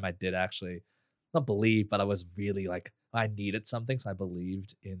one time I did actually not believe, but I was really like I needed something, so I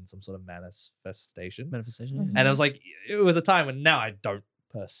believed in some sort of manifestation. Manifestation. Mhm. And it was like it was a time when now I don't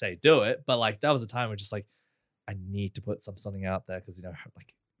per se do it, but like that was a time where just like I need to put something out there because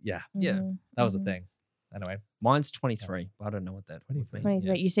like yeah, Yeah. Mhm. that was the Mhm. thing. Anyway, Mine's 23, but I don't know what that would 23. mean. 23.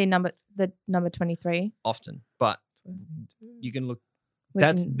 Yeah, You see the number 23. often, but you can look. We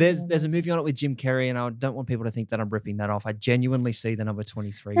That's can- there's a movie on it with Jim Carrey, and I don't want people to think that I'm ripping that off. I genuinely see the number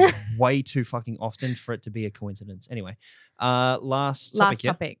 23 way too fucking often for it to be a coincidence. Anyway, last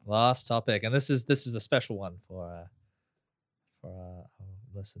topic. Yeah? Last topic, and this is a special one for our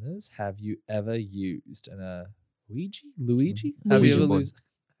listeners. Have you ever used Luigi? Have you Ouija ever board. used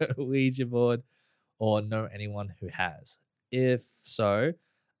a Ouija board, or know anyone who has? If so,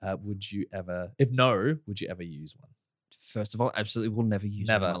 would you ever? If no, would you ever use one? First of all, absolutely will never use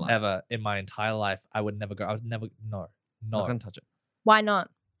one in my Never, life. ever in my entire life. I would never go. I would never. No. Not gonna touch it. Why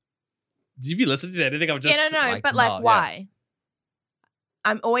not? Did you listen to anything? I'm just yeah, no, like, but no, like yeah. why?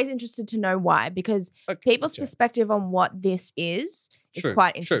 I'm always interested to know why because Okay, people's gotcha. perspective on what this is True,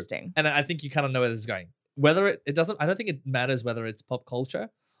 quite true. interesting. And I think you kind of know where this is going. Whether it doesn't, I don't think it matters whether it's pop culture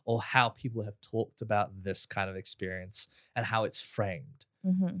or how people have talked about this kind of experience and how it's framed.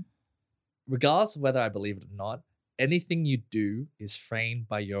 Mm-hmm. Regardless of whether I believe it or not, anything you do is framed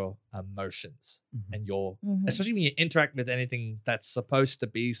by your emotions Mhm. and your, Mm-hmm. especially when you interact with anything that's supposed to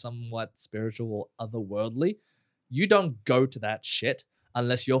be somewhat spiritual or otherworldly, you don't go to that shit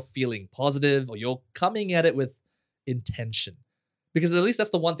unless you're feeling positive or you're coming at it with intention. Because at least that's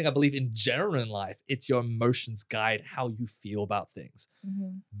the one thing I believe in general in life. It's your emotions guide how you feel about things.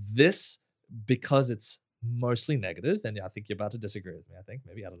 Mm-hmm. This, because it's mostly negative, and I think you're about to disagree with me, I think,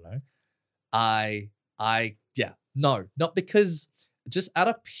 maybe, I don't know. No, not because, just out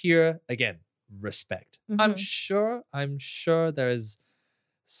of pure, again, respect. I'm sure there is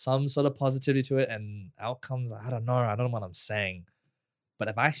some sort of positivity to it and outcomes. I don't know what I'm saying. But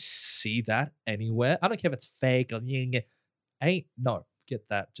if I see that anywhere, I don't care if it's fake or get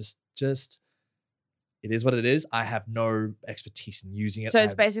that. Just it is what it is. I have no expertise in using it. So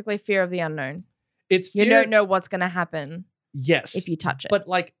it's basically fear of the unknown. it's You fear- don't know what's going to happen Yes. if you touch it. But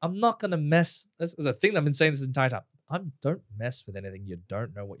like, I'm not gonna mess. That's the thing that I've been saying this entire time. Don't mess with anything you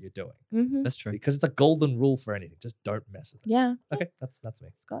don't know what you're doing, Mhm. That's true. because it's a golden rule for anything. Just don't mess with it. Yeah. Okay, that's me.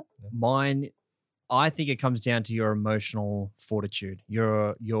 Scott? Mine, I think it comes down to your emotional fortitude,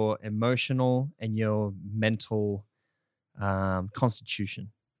 your emotional and your mental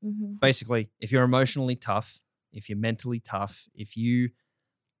constitution. Mm-hmm. Basically, if you're emotionally tough, if you're mentally tough, if you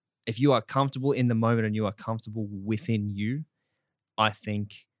are comfortable in the moment and you are comfortable within you, I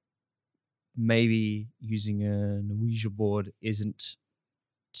think maybe using a Ouija board isn't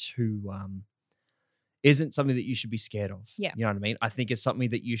something that you should be scared of. Yeah. You know what I mean? I think it's something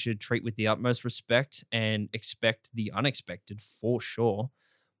that you should treat with the utmost respect and expect the unexpected for sure.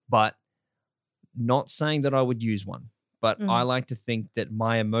 But not saying that I would use one. But I like to think that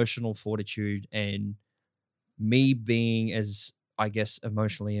my emotional fortitude and me being as, I guess,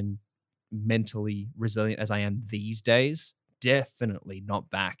 emotionally and mentally resilient as I am these days, definitely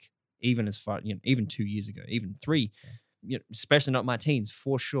not back, even as far, even 2 years ago, even 3, especially not my teens,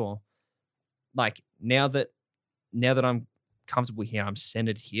 for sure. Like now that now that I'm comfortable here, I'm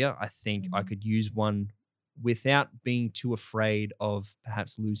centered here, I think I could use one without being too afraid of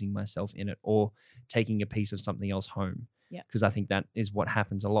perhaps losing myself in it or taking a piece of something else home. Yeah. Because I think that is what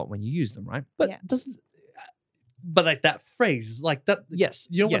happens a lot when you use them, right? But Yeah. but like that phrase, like that. Yes.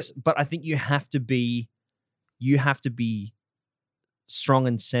 You know what? yes. But I think you have to be strong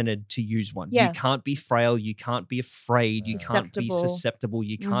and centered to use one. Yeah. You can't be frail. You can't be afraid. You can't be Susceptible. susceptible.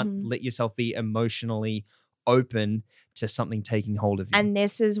 You can't Mhm. let yourself be emotionally open to something taking hold of you. And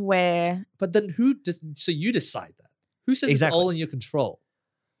this is where But then who does? So you decide that. Who says Exactly. it's all in your control?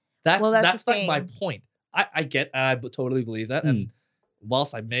 That's Well, that's the like my thing. point. I get. I totally believe that. And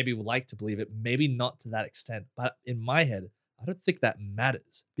whilst I maybe would like to believe it, maybe not to that extent. But in my head, I don't think that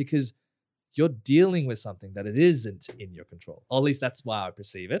matters because you're dealing with something that it isn't in your control. Or at least that's why I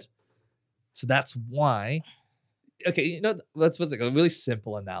perceive it. So that's why. Okay, you know, that's what's like a really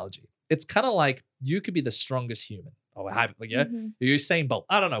simple analogy. It's kind of like you could be the strongest human. Oh, like yeah, Mhm. you're Usain Bolt.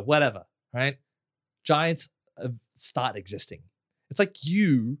 I don't know, whatever. Right? Giants start existing. It's like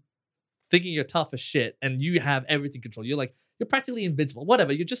you thinking you're tough as shit and you have everything controlled. You're practically invincible.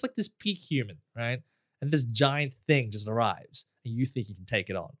 Whatever. You're just like this peak human, right? And this giant thing just arrives and you think you can take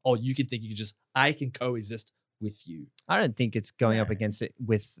it on. Or you can think I can coexist with you. I don't think it's going up No. against it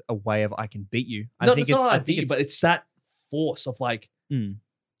with a way of I can beat you. No, I think it's not I like think you, it's but it's that force of like, Mm.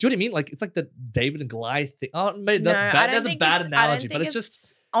 do you know what I mean? Like it's like the David and Goliath thing. Oh, maybe that's No, I bad. don't That's a think bad it's- I don't analogy, think but it's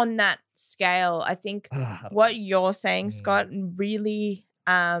just on that scale. I think I don't what know. you're saying, Scott, really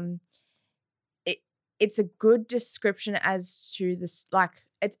it's a good description as to this, like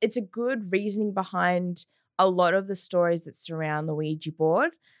it's a good reasoning behind a lot of the stories that surround the Ouija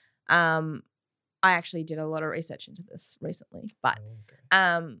board. I actually did a lot of research into this recently, but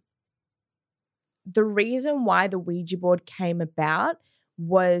Okay. the reason why the Ouija board came about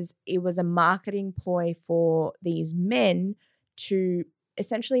was it was a marketing ploy for these men to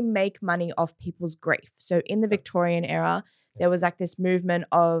essentially make money off people's grief. So in the Victorian era, there was like this movement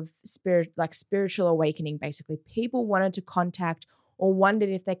of spiritual awakening. Basically, people wanted to contact or wondered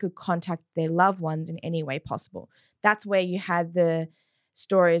if they could contact their loved ones in any way possible. That's where you had the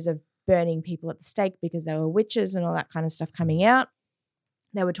stories of burning people at the stake because they were witches and all that kind of stuff coming out.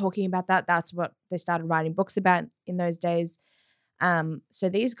 They were talking about that. That's what they started writing books about in those days. So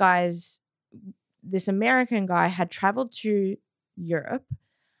these guys, this American guy had traveled to Europe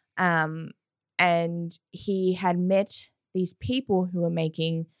and he had met these people who were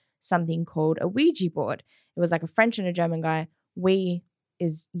making something called a Ouija board. It was like a French and a German guy. We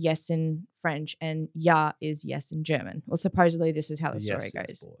is yes in French and ja is yes in German. Or supposedly this is how the story yes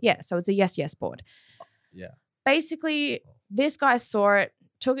goes. board. Yeah, so it's a yes board. Yeah. Basically, this guy saw it,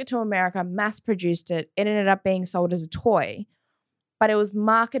 took it to America, mass produced it. It ended up being sold as a toy. But it was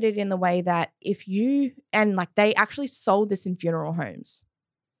marketed in the way that they actually sold this in funeral homes.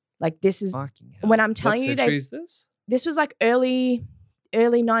 Like this is Fucking hell. when I'm telling What you century is this? this was like early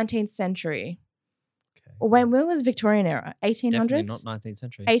 19th century. Okay. Or when was Victorian era? 1800s? Definitely not 19th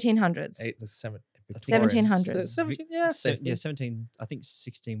century. 1800s. The 1700s. 17, yeah, Yeah, 17. I think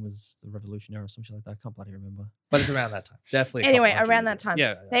 16 was the Revolution era or something like that. I can't bloody remember. But it's around that time. Definitely. a Anyway, couple hundred around years that ago. time.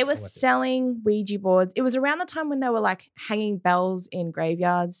 Yeah. They were I'm with you. selling Ouija boards. It was around the time when they were like hanging bells in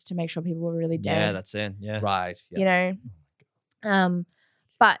graveyards to make sure people were really dead. Yeah, that's it. Yeah. Right. Yeah. You know?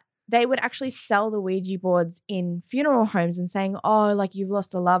 But they would actually sell the Ouija boards in funeral homes and saying, oh, like you've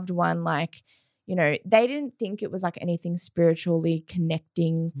lost a loved one. Like, you know, they didn't think it was like anything spiritually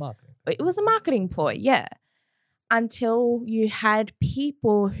connecting. It's marketing. It was a marketing ploy, yeah. Until you had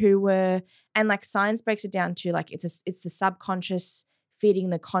people who were, and like science breaks it down to like it's the subconscious feeding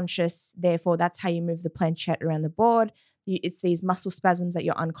the conscious. Therefore, that's how you move the planchette around the board. It's these muscle spasms that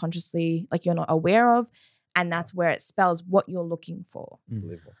you're unconsciously, like you're not aware of. And that's where it spells what you're looking for.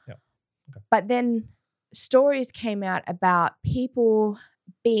 Unbelievable. Yeah. But then stories came out about people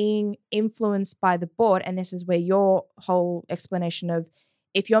being influenced by the board. And this is where your whole explanation of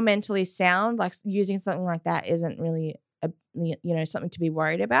if you're mentally sound, like using something like that isn't really, something to be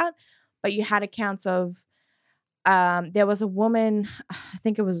worried about. But you had accounts of there was a woman, I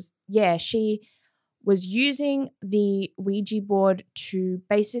think it was, she was using the Ouija board to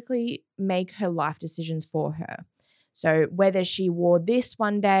basically make her life decisions for her. So whether she wore this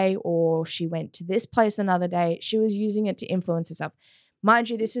one day or she went to this place another day, she was using it to influence herself.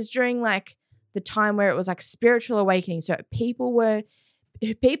 Mind you, this is during like the time where it was like spiritual awakening. So people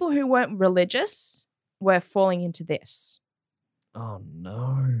who weren't religious were falling into this. Oh,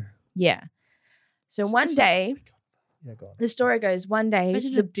 no. Yeah. So one day, Yeah, go on. The story goes one day.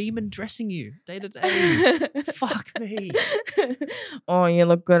 Imagine a demon dressing you day to day. Fuck me. Oh, you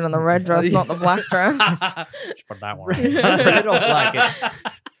look good in the red dress, not the black dress. Just put that one. Red or black.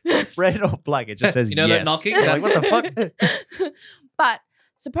 Red or black. It just says You know yes. that knocking? Like, what the fuck? But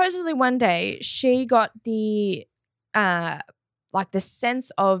supposedly one day she got the like the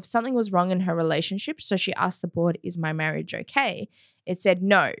sense of something was wrong in her relationship. So she asked the board, "Is my marriage okay?" It said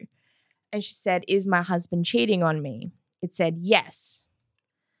no. And she said, "Is my husband cheating on me?" It said yes.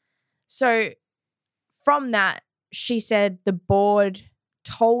 So from that, she said the board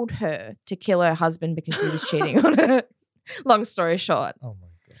told her to kill her husband because he was cheating on her. Long story short. Oh my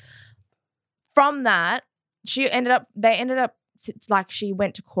God. From that, she ended up she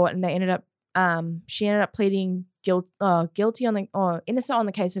went to court and she ended up pleading guilty on or innocent on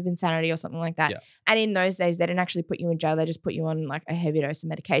the case of insanity or something like that. Yeah. And in those days, they didn't actually put you in jail. They just put you on like a heavy dose of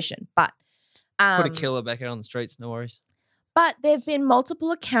medication. But Put a killer back out on the streets, no worries. But there have been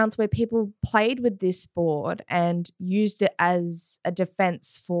multiple accounts where people played with this board and used it as a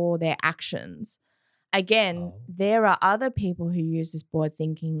defense for their actions. Again, there are other people who use this board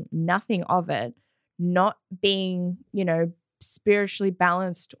thinking nothing of it, not being, spiritually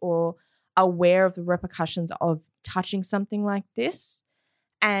balanced or aware of the repercussions of touching something like this,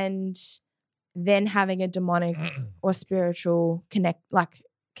 and then having a demonic or spiritual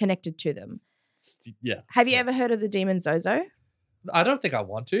connected to them. Yeah. Have you ever heard of the demon Zozo? I don't think I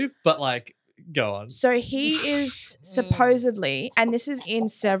want to, but like, go on. So he is supposedly, and this is in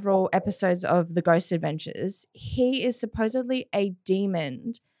several episodes of the Ghost Adventures, he is supposedly a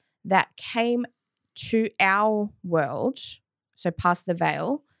demon that came to our world, so past the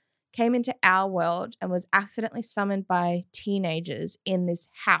veil, came into our world and was accidentally summoned by teenagers in this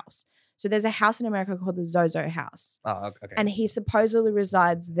house. So there's a house in America called the Zozo House. Oh, okay. And he supposedly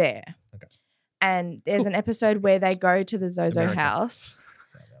resides there. Okay. And there's an episode where they go to the Zozo America. house.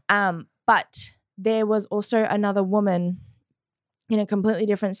 But there was also another woman in a completely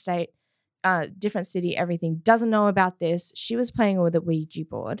different state, different city, everything, doesn't know about this. She was playing with a Ouija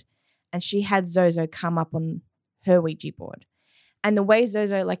board and she had Zozo come up on her Ouija board. And the way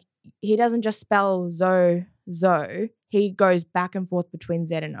Zozo, he doesn't just spell Zo, he goes back and forth between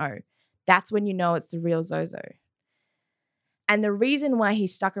Z and O. That's when you know it's the real Zozo. And the reason why he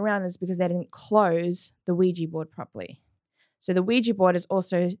stuck around is because they didn't close the Ouija board properly. So the Ouija board is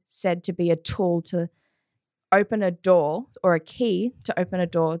also said to be a tool to open a door or a key to open a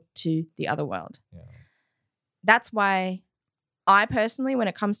door to the other world. Yeah. That's why I personally, when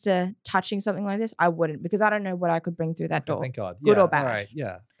it comes to touching something like this, I wouldn't, because I don't know what I could bring through that door. Thank God. Good Yeah, or bad. All right.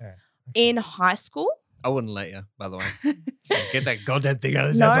 Yeah. All right. In high school, I wouldn't let you, by the way. Get that goddamn thing out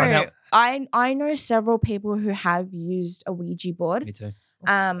of this house right now. I know several people who have used a Ouija board. Me too.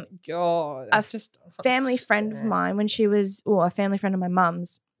 God. A family friend of mine, a family friend of my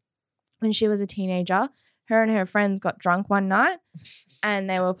mum's, when she was a teenager, her and her friends got drunk one night and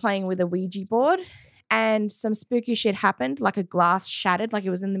they were playing with a Ouija board and some spooky shit happened, like a glass shattered, like it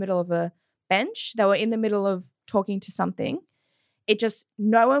was in the middle of a bench. They were in the middle of talking to something.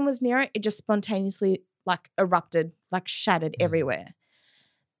 No one was near it. It just spontaneously erupted, shattered everywhere.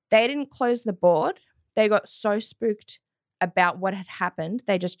 They didn't close the board. They got so spooked about what had happened.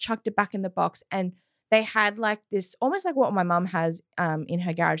 They just chucked it back in the box and they had this, almost like what my mum has in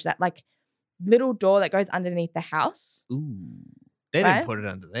her garage, that little door that goes underneath the house. Ooh. They Right? didn't put it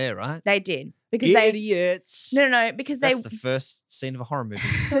under there, right? They did. Because Idiots. No, because That's the first scene of a horror movie.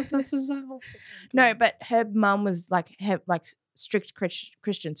 That's exactly. No, but her mum was strict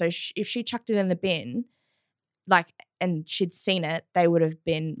Christian. So if she chucked it in the bin, and she'd seen it, they would have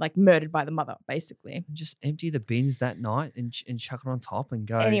been murdered by the mother, basically. Just empty the bins that night and chuck it on top and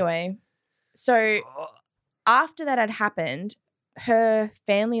go. Anyway, so after that had happened, her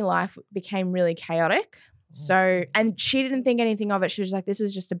family life became really chaotic. So, and she didn't think anything of it. She was like, this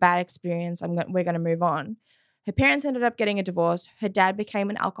was just a bad experience. We're going to move on. Her parents ended up getting a divorce. Her dad became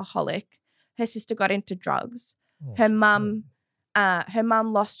an alcoholic. Her sister got into drugs. Her mum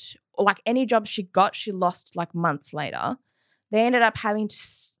lost, any job she got, she lost months later. They ended up having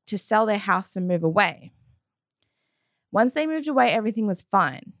to sell their house and move away. Once they moved away, everything was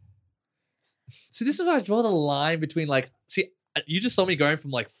fine. See, this is where I draw the line between you just saw me going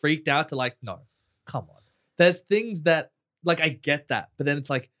from freaked out to no, come on. There's things that I get that, but then it's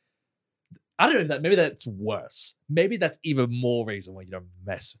I don't know if maybe that's worse. Maybe that's even more reason why you don't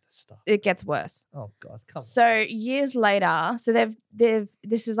mess with this stuff. It gets worse. Oh God, come on. So years later,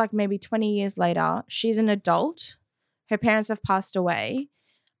 this is maybe 20 years later, she's an adult. Her parents have passed away.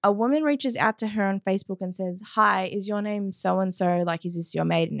 A woman reaches out to her on Facebook and says, "Hi, is your name so-and-so? Is this your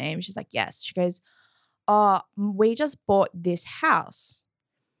maiden name?" She's like, "Yes." She goes, oh, we just bought this house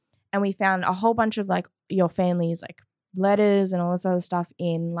and we found a whole bunch of like your family's like letters and all this other stuff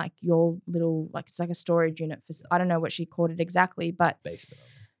in like your little, like it's like a storage unit for, I don't know what she called it exactly, but Basement.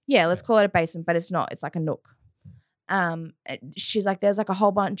 yeah, let's call it a basement, but it's not. It's like a nook. She's like, there's like a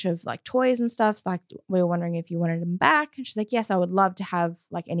whole bunch of like toys and stuff. Like we were wondering if you wanted them back. And she's like, yes, I would love to have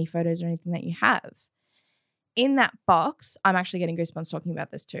like any photos or anything that you have. In that box, I'm actually getting goosebumps talking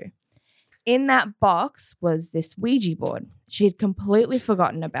about this too. In that box was this Ouija board. She had completely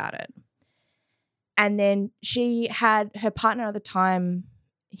forgotten about it. And then she had her partner at the time,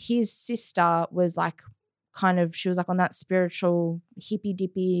 his sister was like she was like on that spiritual hippy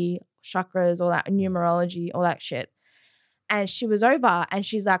dippy chakras, all that numerology, all that shit. And she was over and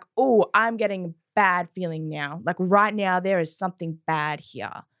she's like, oh, I'm getting a bad feeling now. Like right now there is something bad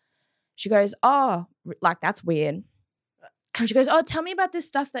here. She goes, oh, like that's weird. And she goes, oh, tell me about this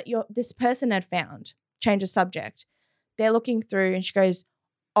stuff that this person had found. Change the subject. They're looking through and she goes,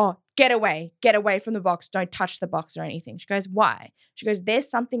 oh, get away from the box. Don't touch the box or anything. She goes, why? She goes, there's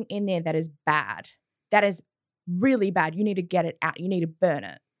something in there that is bad. That is really bad. You need to get it out. You need to burn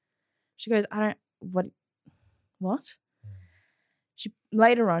it. She goes, what?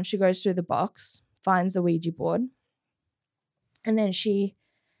 Later on, she goes through the box, finds the Ouija board, and then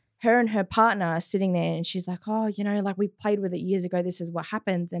her and her partner are sitting there and she's like, oh, you know, like we played with it years ago. This is what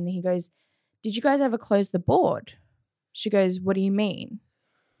happens. And he goes, did you guys ever close the board? She goes, what do you mean?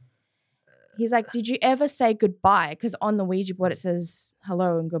 He's like, did you ever say goodbye? Because on the Ouija board it says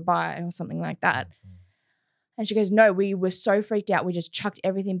hello and goodbye or something like that. And she goes, no, we were so freaked out. We just chucked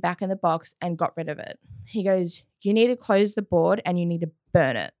everything back in the box and got rid of it. He goes, you need to close the board and you need to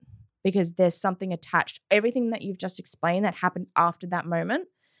burn it because there's something attached. Everything that you've just explained that happened after that moment,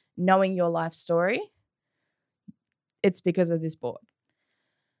 knowing your life story, it's because of this board.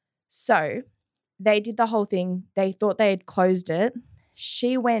 So they did the whole thing. They thought they had closed it.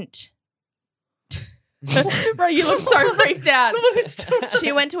 She went... Bro, you look so freaked out.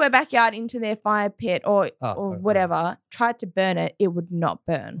 She went to her backyard into their fire pit or whatever, tried to burn it. It would not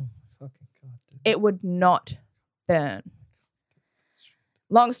burn. Oh, fucking God, dude. It would not burn.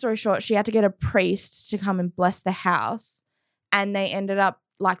 Long story short, she had to get a priest to come and bless the house. And they ended up,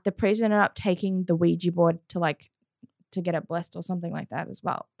 like the priest ended up taking the Ouija board to get it blessed or something like that as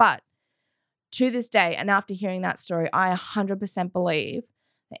well. But to this day, and after hearing that story, I 100% believe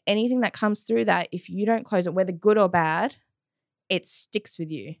that anything that comes through that, if you don't close it, whether good or bad, it sticks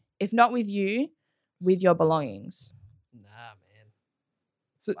with you. If not with you, with your belongings. Nah, man.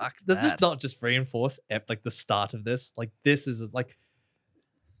 So Fuck does this that. not just reinforce like the start of this? Like this is like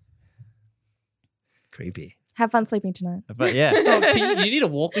Creepy. Have fun sleeping tonight. But yeah. oh, you need to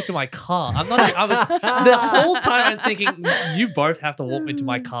walk me to my car. I was the whole time I'm thinking you both have to walk me to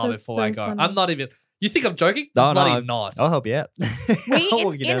my car That's before so I go. funny. I'm not even. You think I'm joking? No, Bloody not. I'll help you out. I'll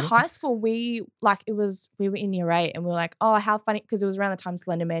walk you In down. high school, we were in year 8 and we were like, oh, how funny, because it was around the time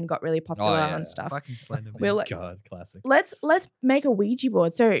Slender Man got really popular yeah. and stuff. Fucking Slender Man. We're like, God, classic. let's make a Ouija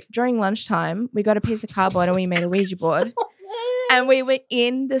board. So during lunchtime, we got a piece of cardboard and we made a Ouija board. And we were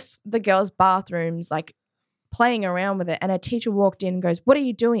in the girls' bathrooms, like playing around with it. And a teacher walked in and goes, what are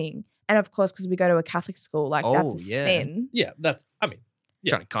you doing? And of course, because we go to a Catholic school, like that's a yeah. sin. Yeah, that's. I mean, yeah.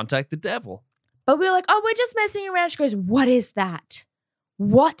 Trying to contact the devil. But we were like, oh, we're just messing around. She goes, what is that?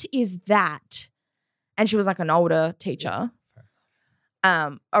 What is that? And she was like an older teacher,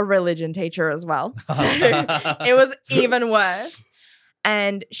 a religion teacher as well. So it was even worse.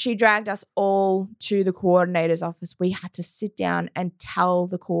 And she dragged us all to the coordinator's office. We had to sit down and tell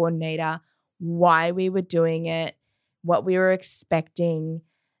the coordinator why we were doing it, what we were expecting.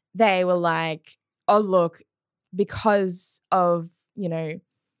 They were like, oh, look, because of, you know,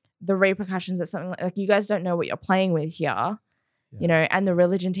 the repercussions that something like you guys don't know what you're playing with here, you know, and the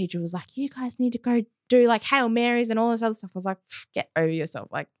religion teacher was like, you guys need to go do like Hail Marys and all this other stuff. I was like, get over yourself.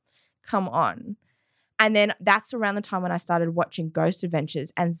 Like, come on. And then that's around the time when I started watching Ghost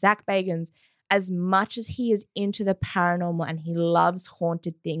Adventures, and Zach Bagans, as much as he is into the paranormal and he loves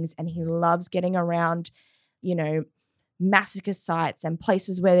haunted things and he loves getting around, you know, massacre sites and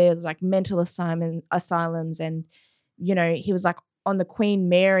places where there's like mental asylums and, you know, he was like on the Queen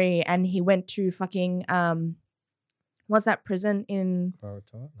Mary and he went to fucking what's that prison in No,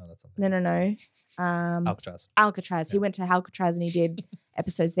 that's something. no Alcatraz. Alcatraz. Yeah. He went to Alcatraz and he did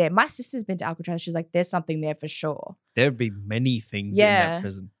episodes there. My sister's been to Alcatraz. She's like, there's something there for sure. There'd be many things in Yeah. that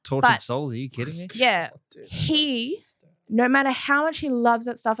prison. Tortured But- souls, are you kidding me? Yeah. Oh, dude, He, no matter how much he loves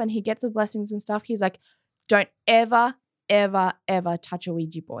that stuff and he gets the blessings and stuff, he's like, don't ever, ever, ever touch a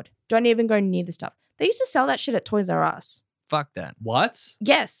Ouija board. Don't even go near the stuff. They used to sell that shit at Toys R Us. Fuck that. What?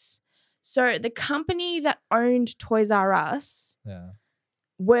 Yes. So the company that owned Toys R Us Yeah.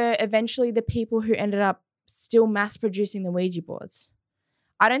 were eventually the people who ended up still mass producing the Ouija boards.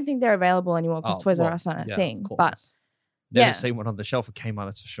 I don't think they're available anymore because Toys R Us aren't a thing. But Never yeah. seen one on the shelf at Kmart,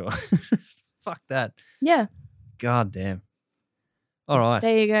 that's for sure. Fuck that. yeah, God damn. All right.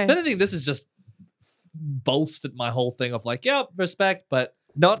 there you If go. anything, this has just bolstered my whole thing of like, yep, respect, but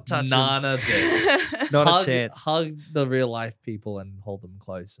Not touching. none of this. Not hug, a chance. Hug the real life people and hold them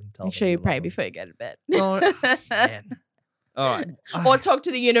close and tell Make them sure you love pray them. before you go to bed. Oh, man. All right. Or talk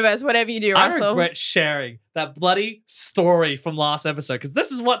to the universe, whatever you do, I Russell. regret sharing that bloody story from last episode because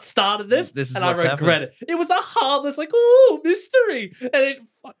this is what started this. This is and what's I regret it. It was a harmless, like, ooh, mystery. And it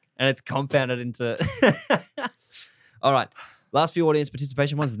And it's compounded into. All right. Last few audience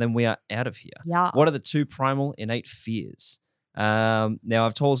participation ones, and then we are out of here. Yeah. What are the 2 primal innate fears? Now,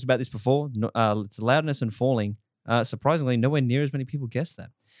 I've told us about this before. It's loudness and falling. Surprisingly, nowhere near as many people guessed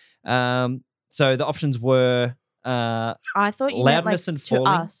that. So the options were I thought you meant like loudness and to falling,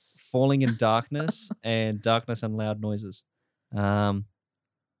 us. falling in darkness, and darkness and loud noises.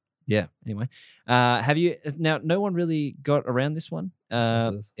 Yeah. Anyway, have you now? No one really got around this one.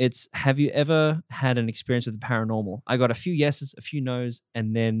 It's have you ever had an experience with the paranormal? I got a few yeses, a few nos,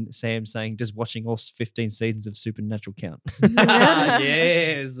 and then Sam saying, "Does watching all 15 seasons of Supernatural count?"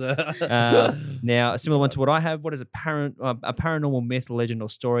 yes. Now, a similar one to what I have. What is a paranormal myth, legend, or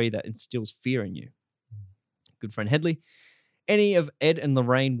story that instills fear in you? Good friend Headley. Any of Ed and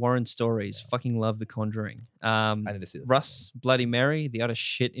Lorraine Warren stories. Fucking love The Conjuring. I need to see this. Russ, Bloody Mary, the utter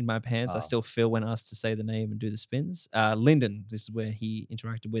shit in my pants. I Oh. still feel when asked to say the name and do the spins. Lyndon, this is where he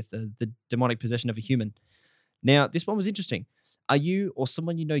interacted with the demonic possession of a human. Now, this one was interesting. Are you or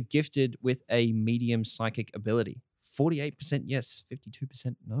someone you know gifted with a medium psychic ability? 48% yes,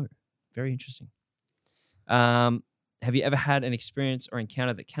 52% no. Very interesting. Have you ever had an experience or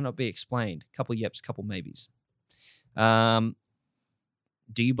encounter that cannot be explained? Couple yeps, couple maybes.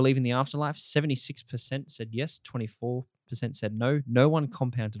 Do you believe in the afterlife? 76% said yes, 24% said no. No one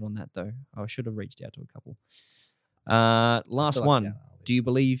compounded on that though. I should have reached out to a couple. Last feel like, one. yeah, I'll leave. Do you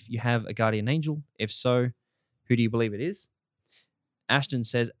believe you have a guardian angel? If so, who do you believe it is? Ashton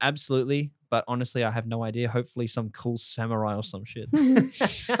says absolutely, but honestly, I have no idea. Hopefully, some cool samurai or some shit. Can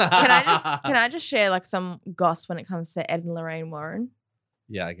I just share like some goss when it comes to Ed and Lorraine Warren?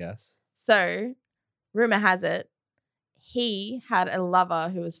 Yeah, I guess. So, rumor has it, he had a lover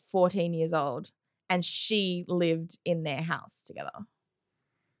who was 14 years old, and she lived in their house together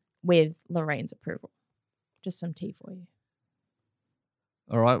with Lorraine's approval. Just some tea for you.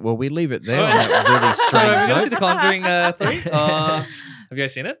 All right. Well, we leave it there on that really So, strange are we going to see note. The Conjuring 3? Have you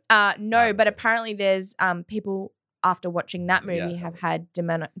guys seen it? No, but that's it. apparently there's people after watching that movie Yeah. have had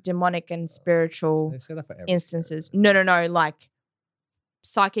demonic and spiritual They say that for every instances. No, like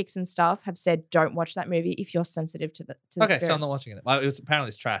psychics and stuff have said don't watch that movie if you're sensitive to the Okay, spirits. so I'm not watching it. Well, apparently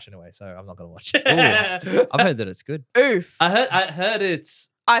it's trash anyway, so I'm not going to watch it. Ooh. I've heard that it's good. Oof. I heard it's.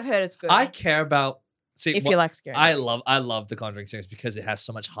 I've heard it's good. I care about. See, if what- you like scary movies. I love the Conjuring series because it has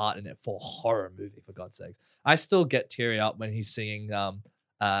so much heart in it for a horror movie. For God's sakes, I still get teary up when he's singing the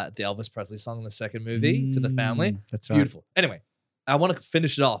Elvis Presley song in the second movie to the family. That's Beautiful. Anyway, I want to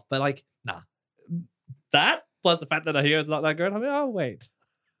finish it off, but like, nah, that plus the fact that I hear it's not that good. I mean, oh wait.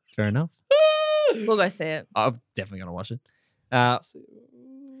 Fair enough. We'll go see it. I'm definitely going to watch it.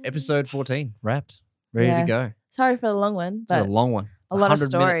 Episode 14 wrapped, ready Yeah. to go. Sorry for the long one, It's but a long one. It's a lot of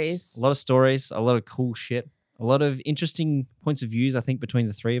 100 minutes, stories. a lot of stories, a lot of cool shit, a lot of interesting points of views, I think, between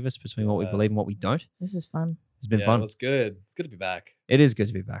the three of us, between what we Yeah. believe and what we don't. this is fun. It's been Yeah, fun. It was good. It's good to be back. It is good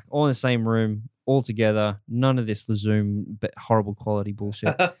to be back. All in the same room, all together. None of this Zoom horrible quality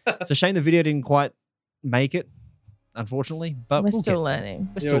bullshit. It's a shame the video didn't quite make it, unfortunately, but We're we'll still get there. learning.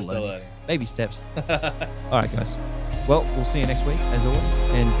 We're still learning. Baby steps. All right, guys. Well, we'll see you next week, as always.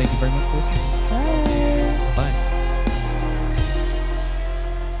 And thank you very much for listening. Bye. Bye.